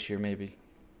playoffs this year, maybe.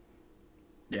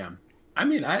 Yeah, I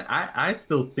mean, I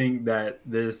still think that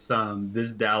this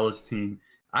Dallas team,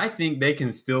 I think they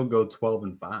can still go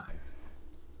 12-5.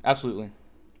 Absolutely.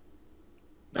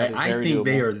 I think doable.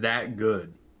 They are that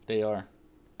good. They are.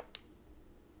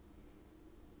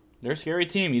 They're a scary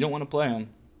team. You don't want to play them,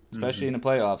 especially in the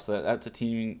playoffs. That's a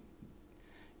team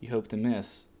you hope to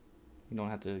miss. You don't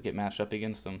have to get matched up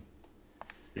against them.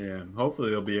 Yeah, hopefully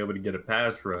they'll be able to get a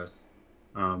pass rush.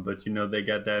 But they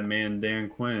got that man Dan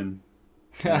Quinn.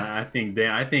 I think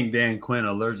Dan Quinn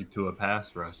allergic to a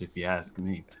pass rush, if you ask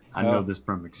me. I know this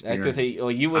from experience. I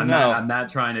was you would know. I'm not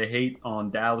trying to hate on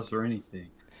Dallas or anything,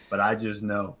 but I just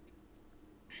know.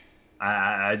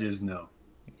 I just know.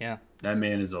 Yeah. That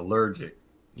man is allergic.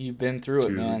 You've been through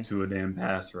it, man. To a damn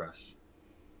pass rush.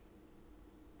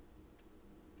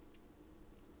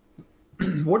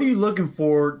 What are you looking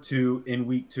forward to in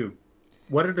week 2?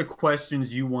 What are the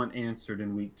questions you want answered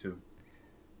in week 2?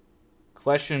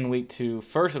 Question week 2,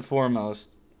 first and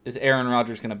foremost, is Aaron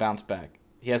Rodgers going to bounce back?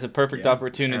 He has a perfect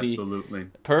opportunity. Absolutely.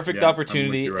 Perfect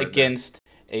opportunity against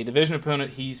a division opponent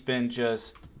he's been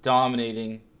just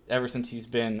dominating ever since he's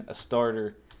been a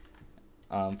starter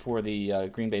for the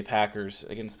Green Bay Packers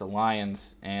against the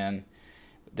Lions, and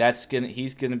that's gonna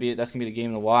be the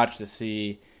game to watch to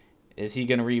see, is he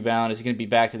going to rebound? Is he going to be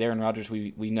back to the Aaron Rodgers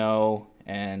we know?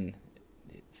 And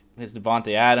his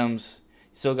Devontae Adams,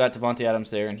 still got Devontae Adams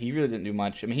there, and he really didn't do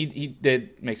much. I mean, he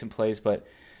did make some plays, but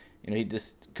he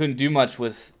just couldn't do much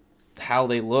with how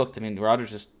they looked. I mean,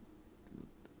 Rodgers is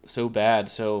so bad.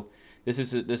 So this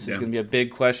is going to be a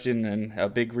big question and a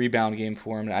big rebound game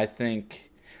for him. And I think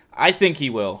he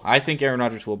will. I think Aaron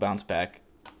Rodgers will bounce back.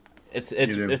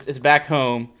 It's back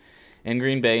home in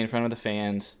Green Bay in front of the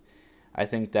fans. I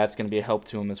think that's going to be a help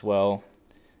to him as well.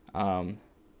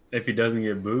 If he doesn't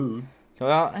get booed.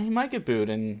 Well, he might get booed,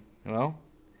 and who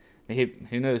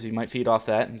knows? He might feed off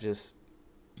that and just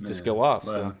go off.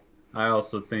 So I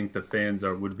also think the fans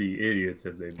would be idiots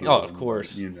if they booed him. Of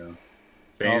course.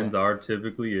 Fans are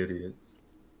typically idiots.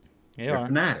 They're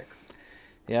fanatics.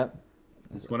 Yep.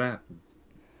 That's what happens.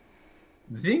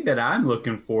 The thing that I'm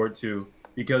looking forward to,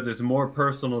 because it's more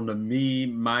personal to me,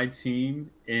 my team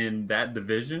in that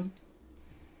division,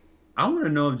 I want to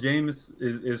know if Jameis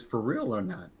is for real or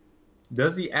not.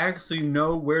 Does he actually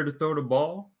know where to throw the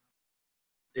ball?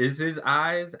 Is his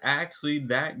eyes actually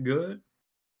that good?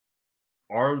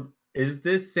 Or is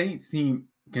this Saints team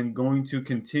going to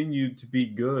continue to be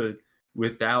good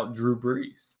without Drew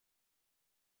Brees?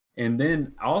 And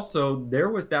then also, they're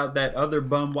without that other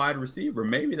bum wide receiver.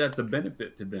 Maybe that's a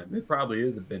benefit to them. It probably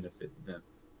is a benefit to them.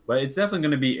 But it's definitely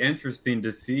going to be interesting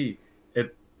to see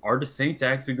are the Saints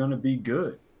actually going to be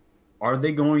good? Are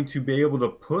they going to be able to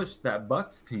push that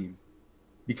Bucs team?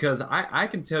 Because I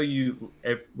can tell you,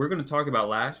 if we're going to talk about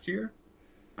last year,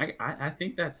 I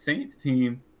think that Saints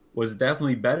team was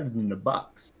definitely better than the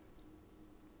Bucs.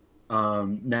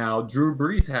 Now, Drew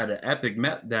Brees had an epic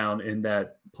meltdown in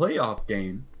that playoff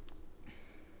game.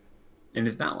 And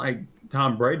it's not like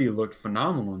Tom Brady looked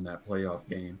phenomenal in that playoff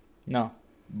game. No.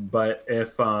 But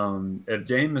if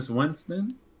Jameis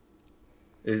Winston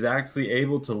is actually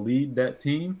able to lead that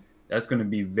team, that's going to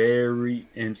be very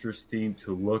interesting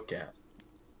to look at.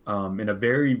 And a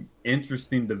very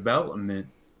interesting development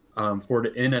for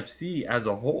the NFC as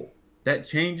a whole. That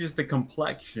changes the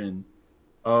complexion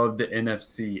of the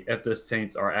NFC if the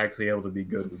Saints are actually able to be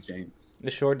good with Jameis.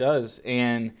 It sure does.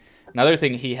 And another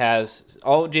thing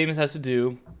all Jameis has to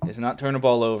do is not turn the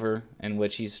ball over, in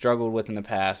which he's struggled with in the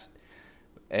past.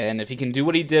 And if he can do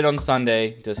what he did on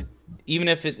Sunday, just even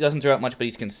if it doesn't throw out much, but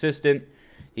he's consistent.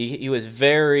 He was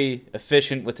very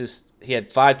efficient with his. He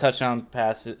had 5 touchdown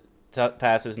passes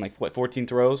and 14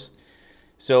 throws.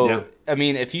 So I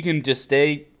mean, if you can just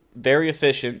stay very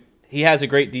efficient, he has a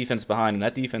great defense behind him.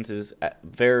 That defense is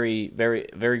very, very,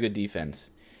 very good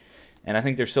defense. And I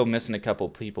think they're still missing a couple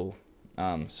people.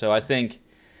 So I think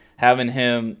having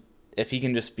him, if he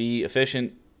can just be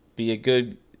efficient, be a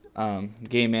good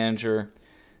game manager,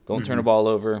 don't turn the ball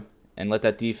over, and let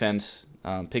that defense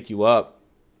pick you up,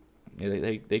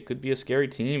 they could be a scary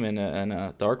team and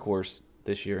a dark horse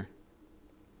this year.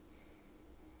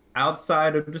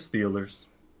 Outside of the Steelers,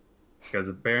 because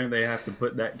apparently they have to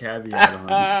put that caveat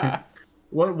on.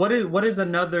 What is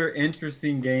another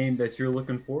interesting game that you're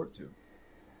looking forward to?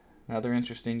 Another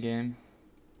interesting game.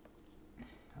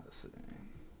 Let's see.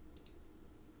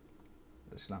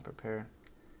 Let's not prepare.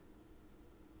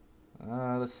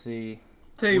 Let's see.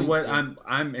 Tell you what, I'm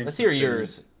interested. Let's hear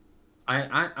yours.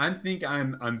 I think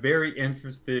I'm very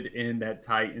interested in that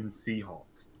Titans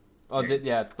Seahawks. Oh,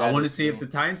 yeah. I want to see if the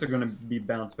Titans are going to be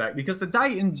bounced back, because the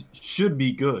Titans should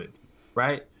be good,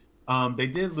 right? They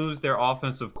did lose their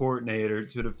offensive coordinator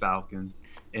to the Falcons,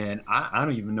 and I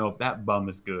don't even know if that bum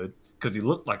is good, because he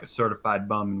looked like a certified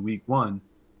bum in week 1.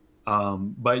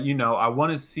 But, I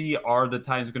want to see, are the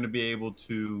Titans going to be able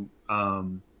to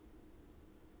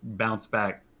bounce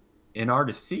back, and are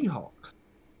the Seahawks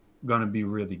going to be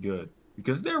really good?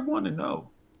 Because they're 1-0.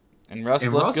 And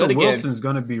Russell Wilson's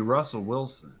going to be Russell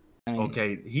Wilson. I mean,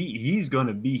 okay, he's going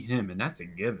to be him, and that's a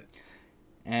given.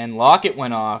 And Lockett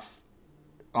went off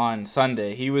on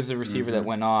Sunday. He was the receiver that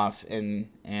went off, and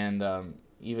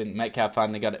even Metcalf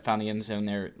finally found the end zone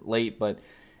there late. But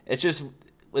it's just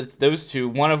with those two,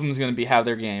 one of them is going to have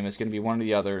their game. It's going to be one or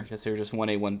the other, because they're just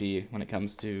 1A, 1B when it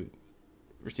comes to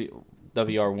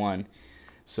WR1.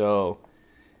 So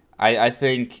I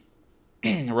think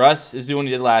Russ is doing what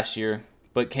he did last year.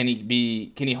 But can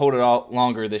he hold it all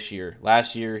longer this year?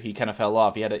 Last year he kind of fell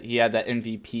off. He had that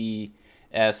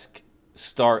MVP-esque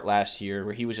start last year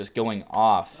where he was just going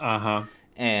off.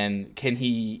 And can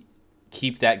he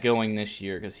keep that going this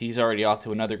year? Because he's already off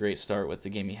to another great start with the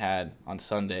game he had on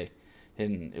Sunday.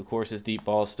 And of course his deep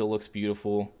ball still looks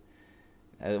beautiful.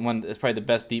 It's probably the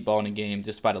best deep ball in the game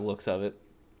just by the looks of it.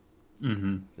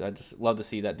 I just love to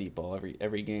see that deep ball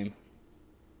every game.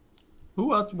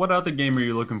 Who else? What other game are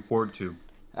you looking forward to?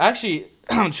 Actually,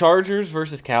 Chargers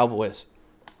versus Cowboys.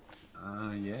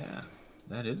 Yeah,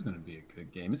 that is going to be a good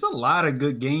game. It's a lot of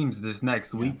good games this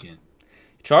next weekend.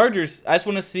 Chargers, I just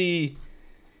want to see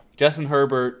Justin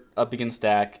Herbert up against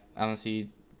Dak. I want to see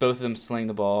both of them sling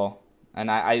the ball. And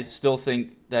I still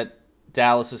think that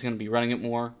Dallas is going to be running it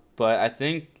more. But I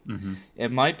think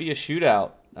it might be a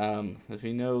shootout. As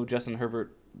we know, Justin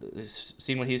Herbert has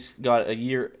seen what he's got a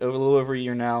little over a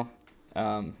year now.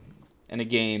 In a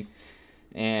game,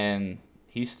 and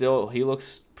he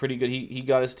looks pretty good. He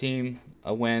got his team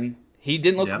a win. He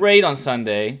didn't look great on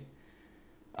Sunday,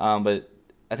 but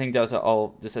I think that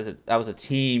was a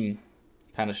team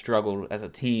kind of struggled as a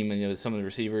team, and some of the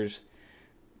receivers,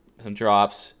 some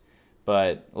drops,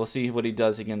 but we'll see what he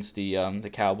does against the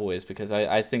Cowboys, because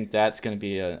I think that's going to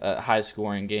be a high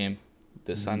scoring game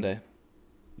this Sunday.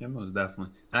 Yeah, most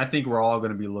definitely. And I think we're all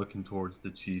going to be looking towards the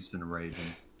Chiefs and the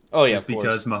Ravens. Oh, yeah, just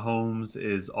because Mahomes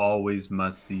is always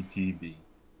must-see TV.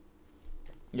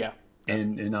 Yeah.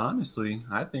 And honestly,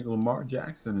 I think Lamar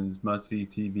Jackson is must-see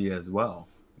TV as well.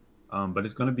 But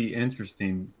it's going to be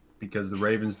interesting because the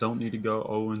Ravens don't need to go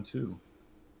 0-2.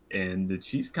 And the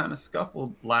Chiefs kind of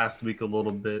scuffled last week a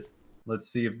little bit. Let's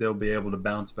see if they'll be able to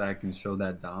bounce back and show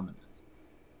that dominance.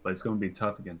 But it's going to be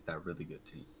tough against that really good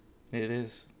team. It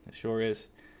is. It sure is.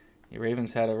 The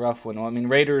Ravens had a rough one. I mean,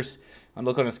 Raiders, I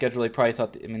look on the schedule, they probably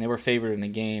thought, they were favored in the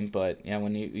game, but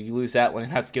when you lose that one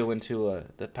and have to go into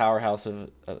the powerhouse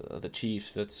of the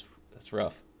Chiefs, that's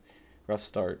rough. Rough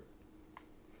start.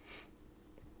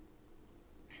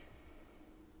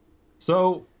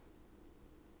 So,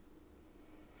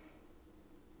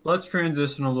 let's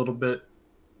transition a little bit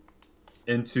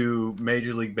into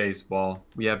Major League Baseball.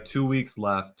 We have 2 weeks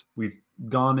left. We've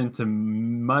gone into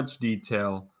much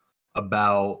detail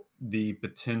about the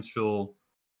potential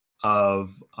of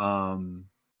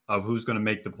who's going to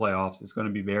make the playoffs. It's going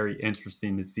to be very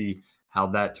interesting to see how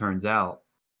that turns out.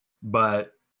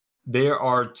 But there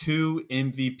are 2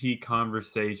 MVP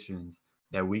conversations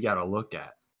that we got to look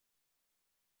at.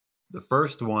 The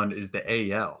first one is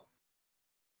the AL.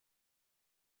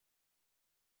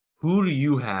 Who do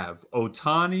you have,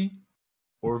 Ohtani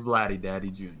or Vladdy Daddy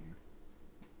Jr.?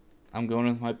 I'm going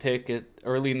with my pick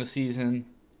early in the season,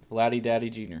 Vladdy Daddy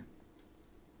Jr.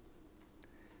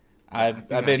 I've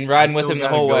been riding with him the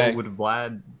whole way. With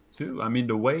Vlad too. I mean,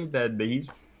 the way that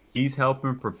he's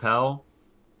helping propel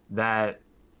that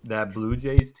Blue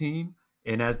Jays team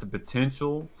and has the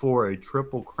potential for a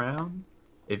triple crown.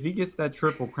 If he gets that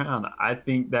triple crown, I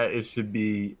think that it should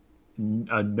be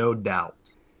no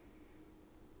doubt.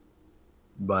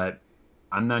 But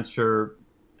I'm not sure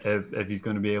if he's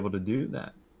going to be able to do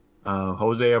that.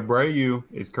 Jose Abreu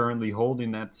is currently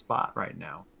holding that spot right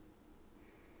now.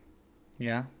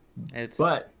 Yeah, it's.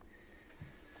 But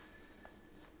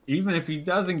even if he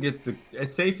doesn't get to,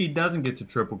 say if he doesn't get to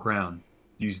Triple Crown,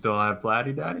 do you still have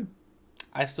Vladdy Daddy?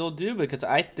 I still do because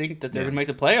I think that they're going to make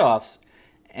the playoffs,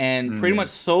 and pretty Yeah. much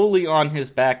solely on his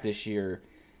back this year.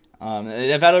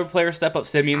 They've had other players step up.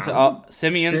 Simeon's been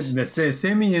playing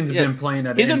at he's an been playing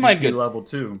MVP good. level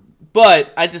too.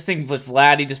 But I just think with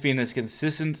Vladdy just being as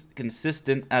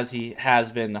consistent as he has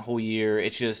been the whole year,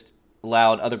 it's just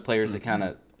allowed other players to kind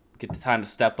of get the time to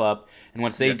step up. And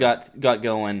once they got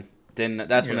going, then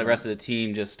that's when the rest of the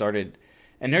team just started.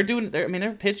 And they're doing.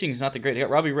 Their pitching is not that great. They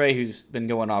got Robbie Ray, who's been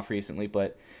going off recently,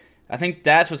 but I think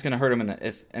that's what's going to hurt them in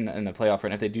the playoff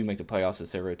run if they do make the playoffs.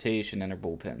 Is their rotation and their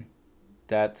bullpen.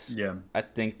 I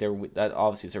think that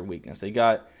obviously is their weakness. They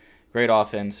got great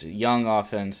offense, young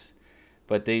offense,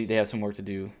 but they have some work to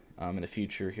do in the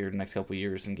future here in the next couple of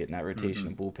years and getting that rotation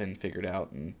and bullpen figured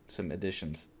out and some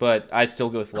additions. But I still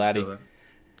go with Vladdy. I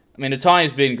mean,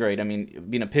 Ohtani's been great. I mean,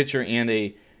 being a pitcher and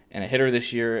a hitter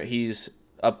this year, he's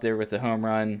up there with the home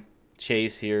run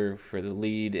chase here for the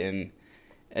lead, and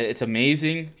it's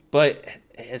amazing. But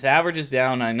his average is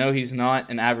down. I know he's not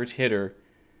an average hitter.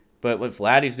 But what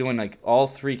Vladdy's doing, like all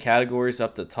three categories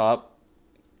up the top,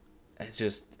 it's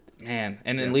just, man.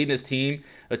 And then leading his team,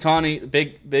 Ohtani,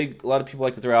 big. A lot of people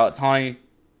like to throw out Ohtani.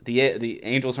 The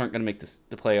Angels aren't going to make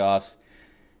the playoffs,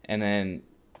 and then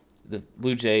the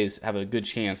Blue Jays have a good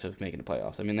chance of making the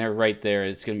playoffs. I mean, they're right there.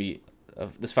 It's going to be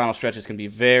this final stretch is going to be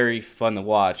very fun to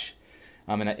watch.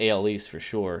 In the AL East for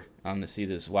sure. To see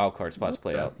this wild card spots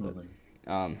play out.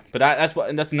 But that's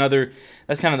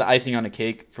kind of the icing on the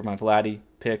cake for my Vladdy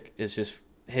pick is just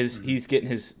he's getting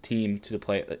his team to the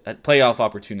playoff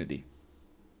opportunity.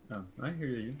 Oh, I hear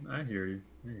you.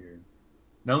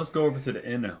 Now let's go over to the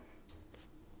NL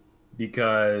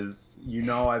because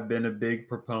I've been a big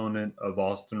proponent of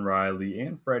Austin Riley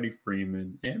and Freddie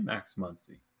Freeman and Max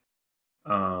Muncy.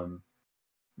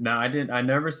 Now I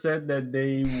never said that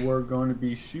they were going to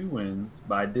be shoo-ins,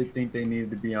 but I did think they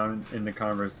needed to be in the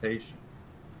conversation.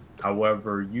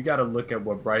 However, you got to look at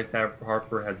what Bryce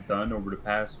Harper has done over the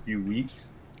past few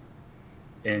weeks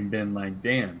and been like,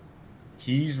 damn,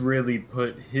 he's really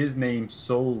put his name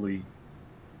solely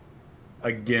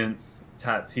against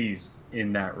Tatis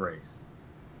in that race.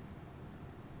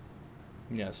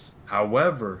 Yes.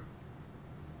 However,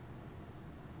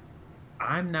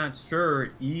 I'm not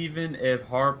sure, even if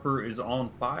Harper is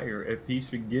on fire, if he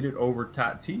should get it over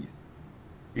Tatis.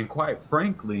 And quite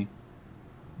frankly,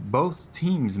 both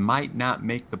teams might not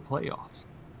make the playoffs.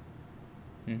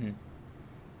 Mm-hmm.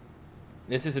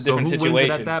 This is a different situation. Who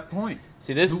wins it at that point?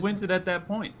 Who wins it at that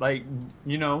point? Like,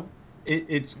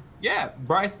 it's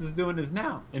Bryce is doing this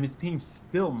now, and his team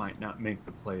still might not make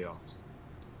the playoffs.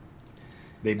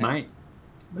 They might,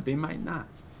 but they might not.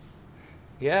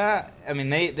 Yeah, I mean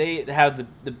they have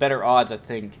the better odds, I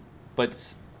think,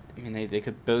 but I mean they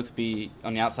could both be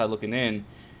on the outside looking in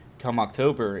come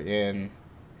October, and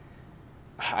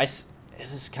this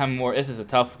is a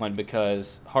tough one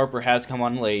because Harper has come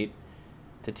on late.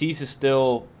 Tatis is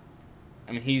still,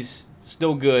 I mean he's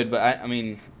still good, but I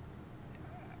mean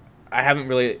I haven't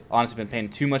really honestly been paying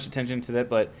too much attention to that,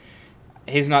 but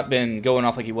he's not been going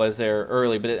off like he was there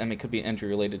early, but it could be injury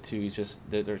related too. He's just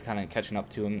they're kind of catching up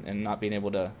to him and not being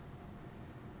able to.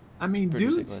 I mean,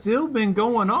 dude's still been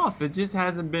going off. It just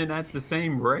hasn't been at the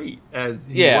same rate as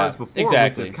he was before,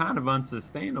 which is kind of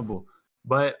unsustainable.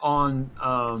 But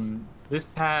on this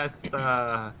past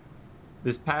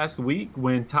week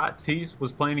when Tatis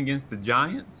was playing against the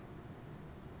Giants,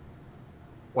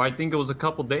 or I think it was a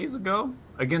couple days ago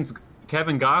against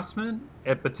Kevin Gausman,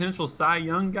 a potential Cy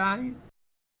Young guy,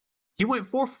 he went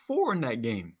 4 for 4 in that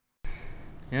game.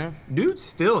 Yeah. Dude's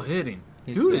still hitting.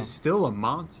 Dude is still a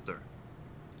monster.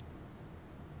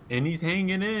 And he's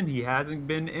hanging in. He hasn't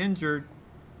been injured.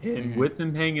 And with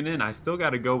him hanging in, I still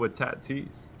got to go with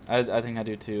Tatis. I think I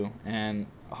do too. And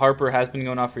Harper has been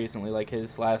going off recently. Like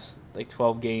his last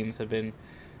 12 games have been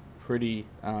pretty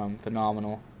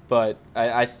phenomenal. But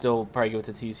I still probably go with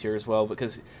Tatis here as well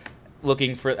because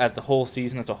looking at the whole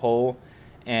season as a whole,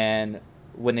 and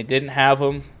when they didn't have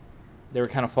him, they were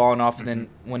kind of falling off. And then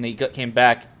when they came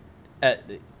back,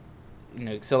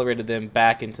 accelerated them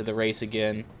back into the race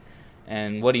again.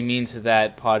 And what he means to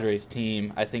that Padres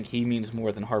team, I think he means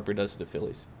more than Harper does to the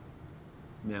Phillies.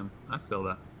 Yeah, I feel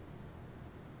that.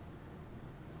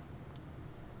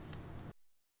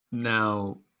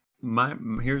 Now,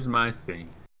 here's my thing.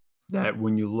 That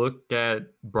when you look at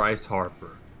Bryce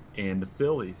Harper, and the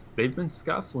Phillies. They've been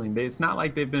scuffling. It's not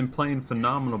like they've been playing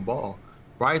phenomenal ball.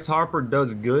 Bryce Harper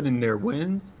does good in their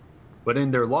wins, but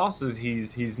in their losses,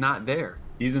 he's not there.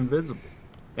 He's invisible,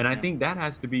 and I Yeah. think that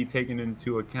has to be taken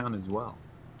into account as well.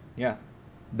 Yeah.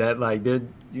 That like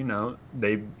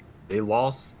they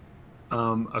lost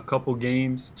a couple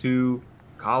games to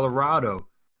Colorado.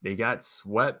 They got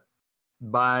swept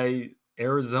by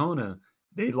Arizona.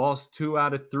 They lost 2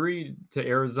 out of 3 to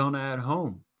Arizona at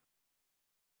home.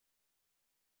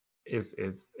 If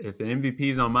the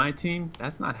MVP is on my team,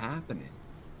 that's not happening.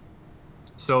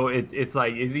 So it's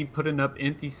like, is he putting up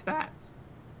empty stats?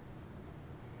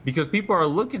 Because people are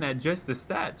looking at just the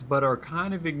stats, but are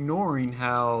kind of ignoring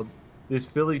how this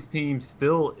Phillies team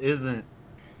still isn't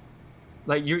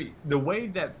like the way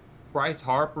that Bryce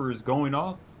Harper is going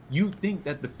off. You think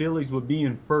that the Phillies would be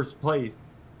in first place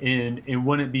and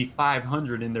wouldn't be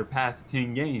 500 in their past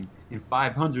 10 games and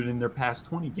 500 in their past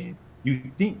 20 games.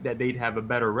 You think that they'd have a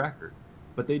better record,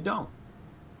 but they don't.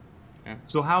 Yeah.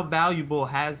 So how valuable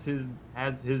has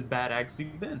his bat actually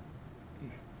been?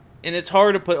 And it's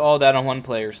hard to put all that on one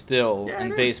player still Yeah,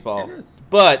 in it baseball. is.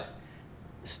 But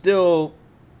still,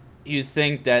 you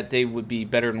think that they would be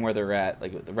better than where they're at,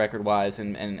 like the record wise,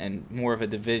 and more of a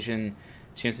division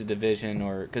chance of division,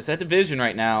 or because that division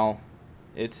right now,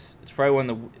 it's probably one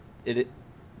of the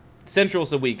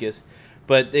Central's the weakest,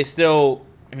 but they still,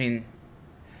 I mean,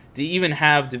 they even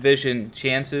have division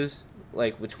chances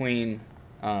like between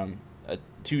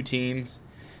two teams.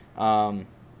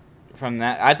 From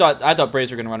that, I thought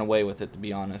Braves were going to run away with it, to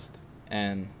be honest,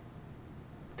 and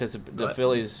because the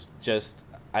Phillies just,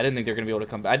 I didn't think they were going to be able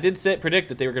to come back. I did predict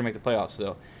that they were going to make the playoffs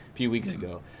though a few weeks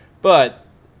ago, but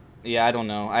yeah, I don't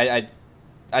know.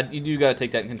 You do got to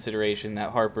take that in consideration.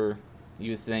 That Harper,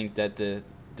 you would think that the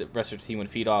rest of the team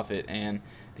would feed off it, and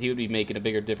he would be making a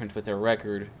bigger difference with their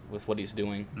record with what he's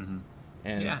doing. Mm-hmm.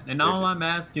 And and all I'm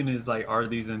asking is like, are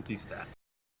these empty stats?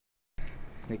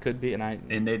 They could be,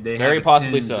 and they very have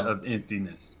possibly a tinge so of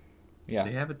emptiness. Yeah,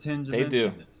 they have a tinge of they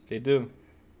emptiness. They do.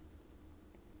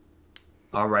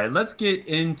 All right, let's get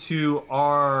into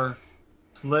our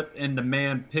Slip and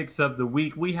Demand picks of the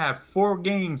week. We have 4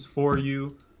 games for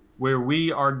you where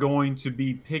we are going to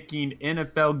be picking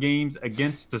NFL games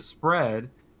against the spread.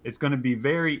 It's going to be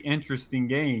very interesting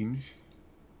games.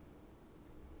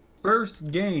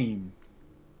 First game,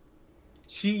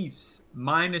 Chiefs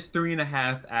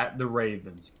 -3.5 at the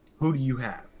Ravens. Who do you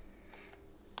have?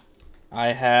 I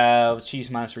have Chiefs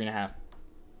 -3.5.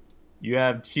 You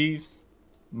have Chiefs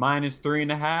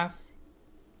 -3.5?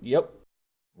 Yep.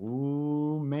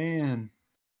 Ooh, man.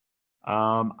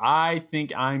 I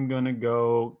think I'm going to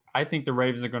go. I think the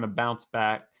Ravens are going to bounce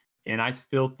back, and I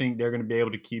still think they're going to be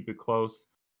able to keep it close.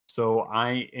 So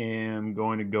I am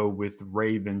going to go with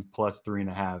Ravens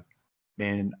 +3.5.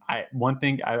 Man, one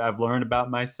thing I've learned about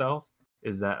myself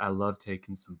is that I love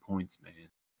taking some points, man.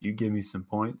 You give me some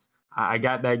points. I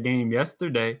got that game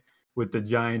yesterday with the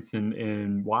Giants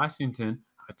in Washington.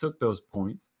 I took those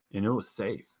points, and it was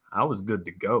safe. I was good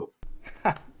to go.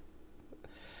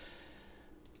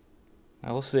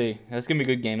 We'll see. That's going to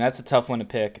be a good game. That's a tough one to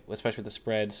pick, especially with the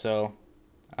spread. So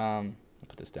I'll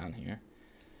put this down here.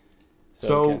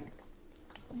 So okay.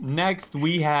 Next,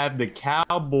 we have the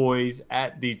Cowboys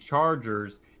at the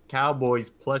Chargers. Cowboys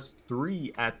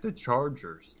 +3 at the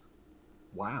Chargers.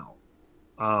 Wow.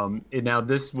 And now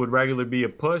this would regularly be a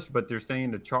push, but they're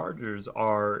saying the Chargers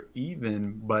are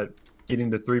even, but getting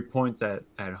the 3 points at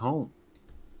home.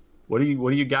 What do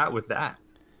you got with that?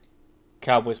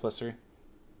 Cowboys +3.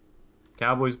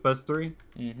 Cowboys +3.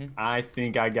 Mm-hmm. I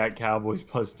think I got Cowboys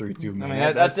 +3 too, man. I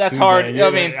mean, that's hard.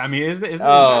 Bad. I mean, is that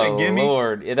a gimme?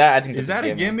 Lord, yeah, I think is that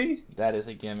a gimme? That is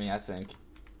a gimme, I think.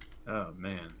 Oh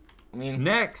man. I mean,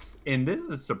 next, and this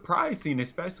is surprising,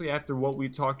 especially after what we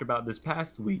talked about this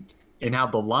past week and how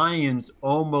the Lions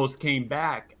almost came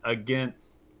back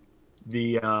against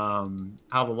the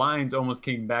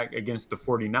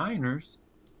 49ers.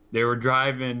 They were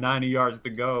driving 90 yards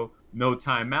to go, no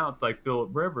timeouts like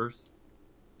Phillip Rivers.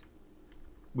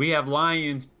 We have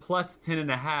Lions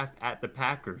 +10.5 at the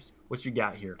Packers. What you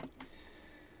got here?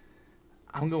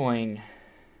 I'm going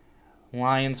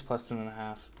Lions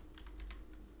 +10.5.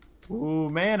 Ooh,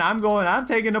 man, I'm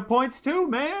taking the points too,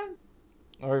 man.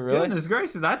 Oh, really? Goodness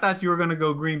gracious. I thought you were going to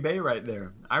go Green Bay right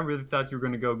there. I really thought you were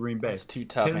going to go Green Bay. It's too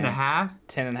tough, 10.5?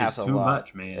 10.5 is too lot.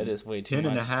 Much, man. It is way too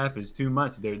much. 10.5 is too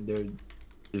much. They're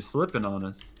slipping on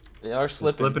us. They are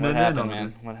slipping. What happened,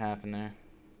 man? What happened there?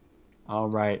 All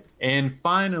right. And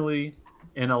finally,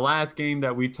 in the last game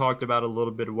that we talked about a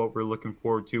little bit of what we're looking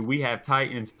forward to, we have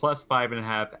Titans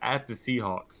 +5.5 at the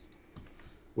Seahawks.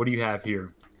 What do you have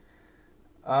here?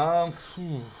 I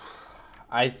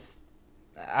I'm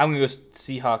gonna go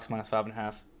Seahawks minus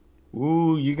 5.5.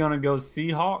 Ooh, you gonna go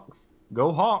Seahawks?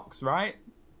 Go Hawks, right?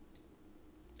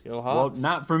 Go Hawks. Well,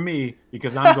 not for me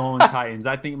because I'm going Titans.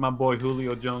 I think my boy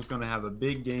Julio Jones gonna have a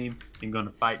big game and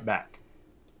gonna fight back.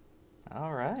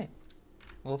 All right.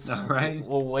 All right.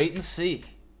 We'll wait and see.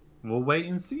 We'll wait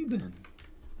and see then.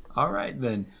 All right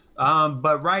then.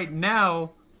 But right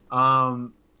now,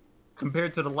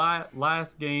 compared to the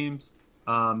last games,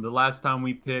 the last time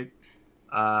we picked,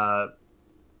 I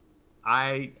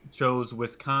chose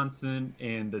Wisconsin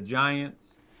and the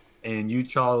Giants, and you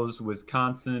chose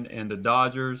Wisconsin and the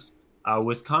Dodgers.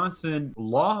 Wisconsin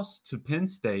lost to Penn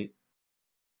State,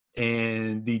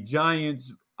 and the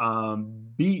Giants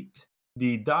beat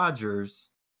the Dodgers.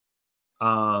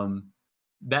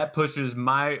 That pushes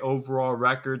my overall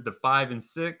record to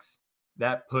 5-6.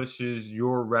 That pushes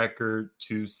your record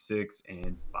to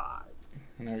 6-5.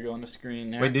 And there you go on the screen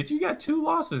there. Wait, did you get 2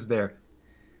 losses there?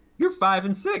 You're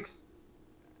 5-6.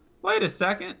 Wait a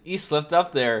second. You slipped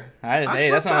up there.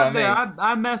 Hey, that's not what I mean.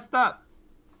 I messed up.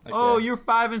 Okay. Oh, you're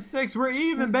 5-6. We're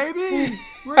even, baby.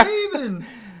 We're even.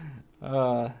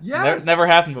 Yes. Never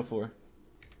happened before.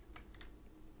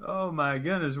 Oh my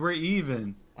goodness, we're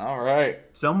even. All right.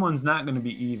 Someone's not going to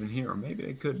be even here, or maybe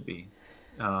it could be.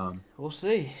 We'll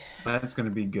see. That's going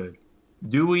to be good.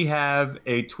 Do we have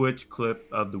a Twitch clip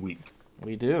of the week?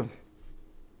 We do.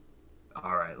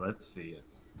 All right, let's see it.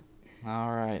 All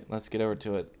right, let's get over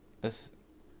to it.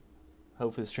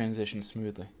 Hopefully this transitions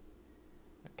smoothly.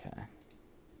 Okay.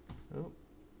 Oh.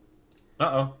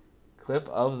 Uh-oh. Clip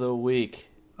of the week.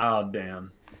 Oh,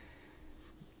 damn.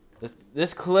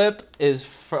 This clip is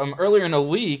from earlier in the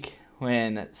week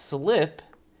when Slip,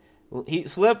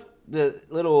 the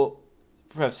little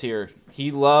prefs here, he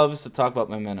loves to talk about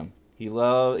momentum. He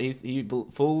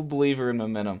full believer in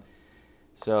momentum.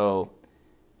 So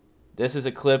this is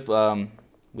a clip.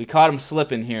 We caught him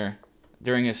slipping here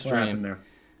during his stream. What happened there?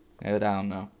 I don't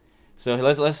know. So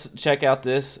let's check out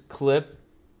this clip,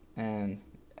 and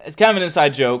it's kind of an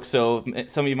inside joke. So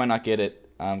some of you might not get it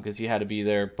because you had to be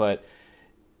there, but.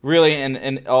 Really,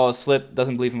 and Slip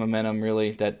doesn't believe in momentum,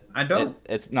 really. That I don't.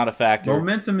 It's not a factor.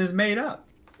 Momentum is made up.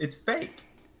 It's fake.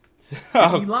 It's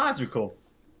illogical.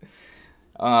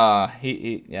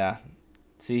 Yeah.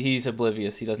 See, he's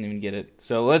oblivious. He doesn't even get it.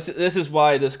 So this is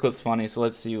why this clip's funny. So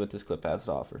let's see what this clip has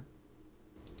to offer.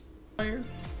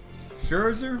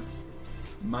 Scherzer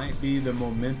might be the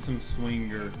momentum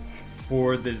swinger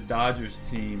for this Dodgers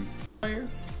team.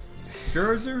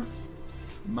 Scherzer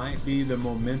might be the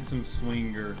momentum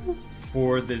swinger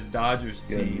for this Dodgers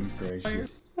team. Goodness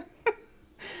gracious.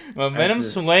 Momentum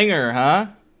swinger, huh?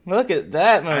 Look at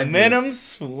that momentum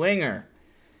swinger.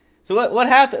 So what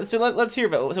happened? So let's hear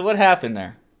about it. So what happened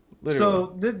there? Literally.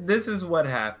 So this is what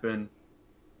happened.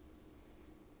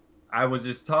 I was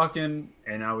just talking,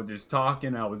 I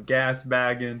was gas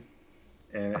bagging,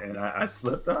 and I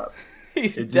slipped up.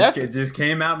 It just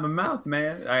came out my mouth,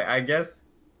 man. I guess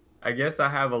I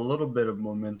have a little bit of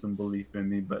momentum belief in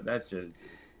me, but that's just.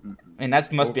 And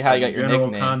that must be how you got your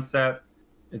nickname. General concept,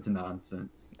 it's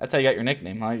nonsense. That's how you got your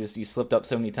nickname, huh? You slipped up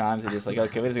so many times, and just like,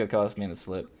 okay, what is it gonna call this man to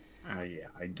slip? Yeah,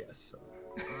 I guess so.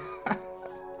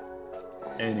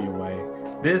 Anyway,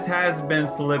 this has been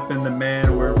Slippin' the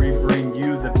Man, where we bring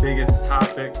you the biggest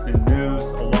topics and news,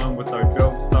 along with our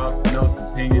jokes, thoughts, notes,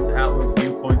 opinions, outlook,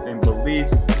 viewpoints, and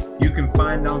beliefs. You can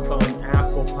find us on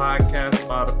Apple Podcasts,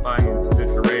 Spotify, and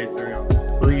Stitcher Radio.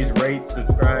 Please rate,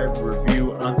 subscribe,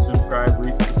 review, unsubscribe,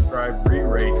 resubscribe,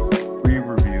 re-rate,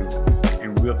 re-review,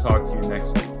 and we'll talk to you next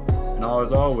week. And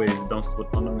as always, don't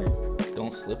slip on the man.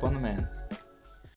 Don't slip on the man.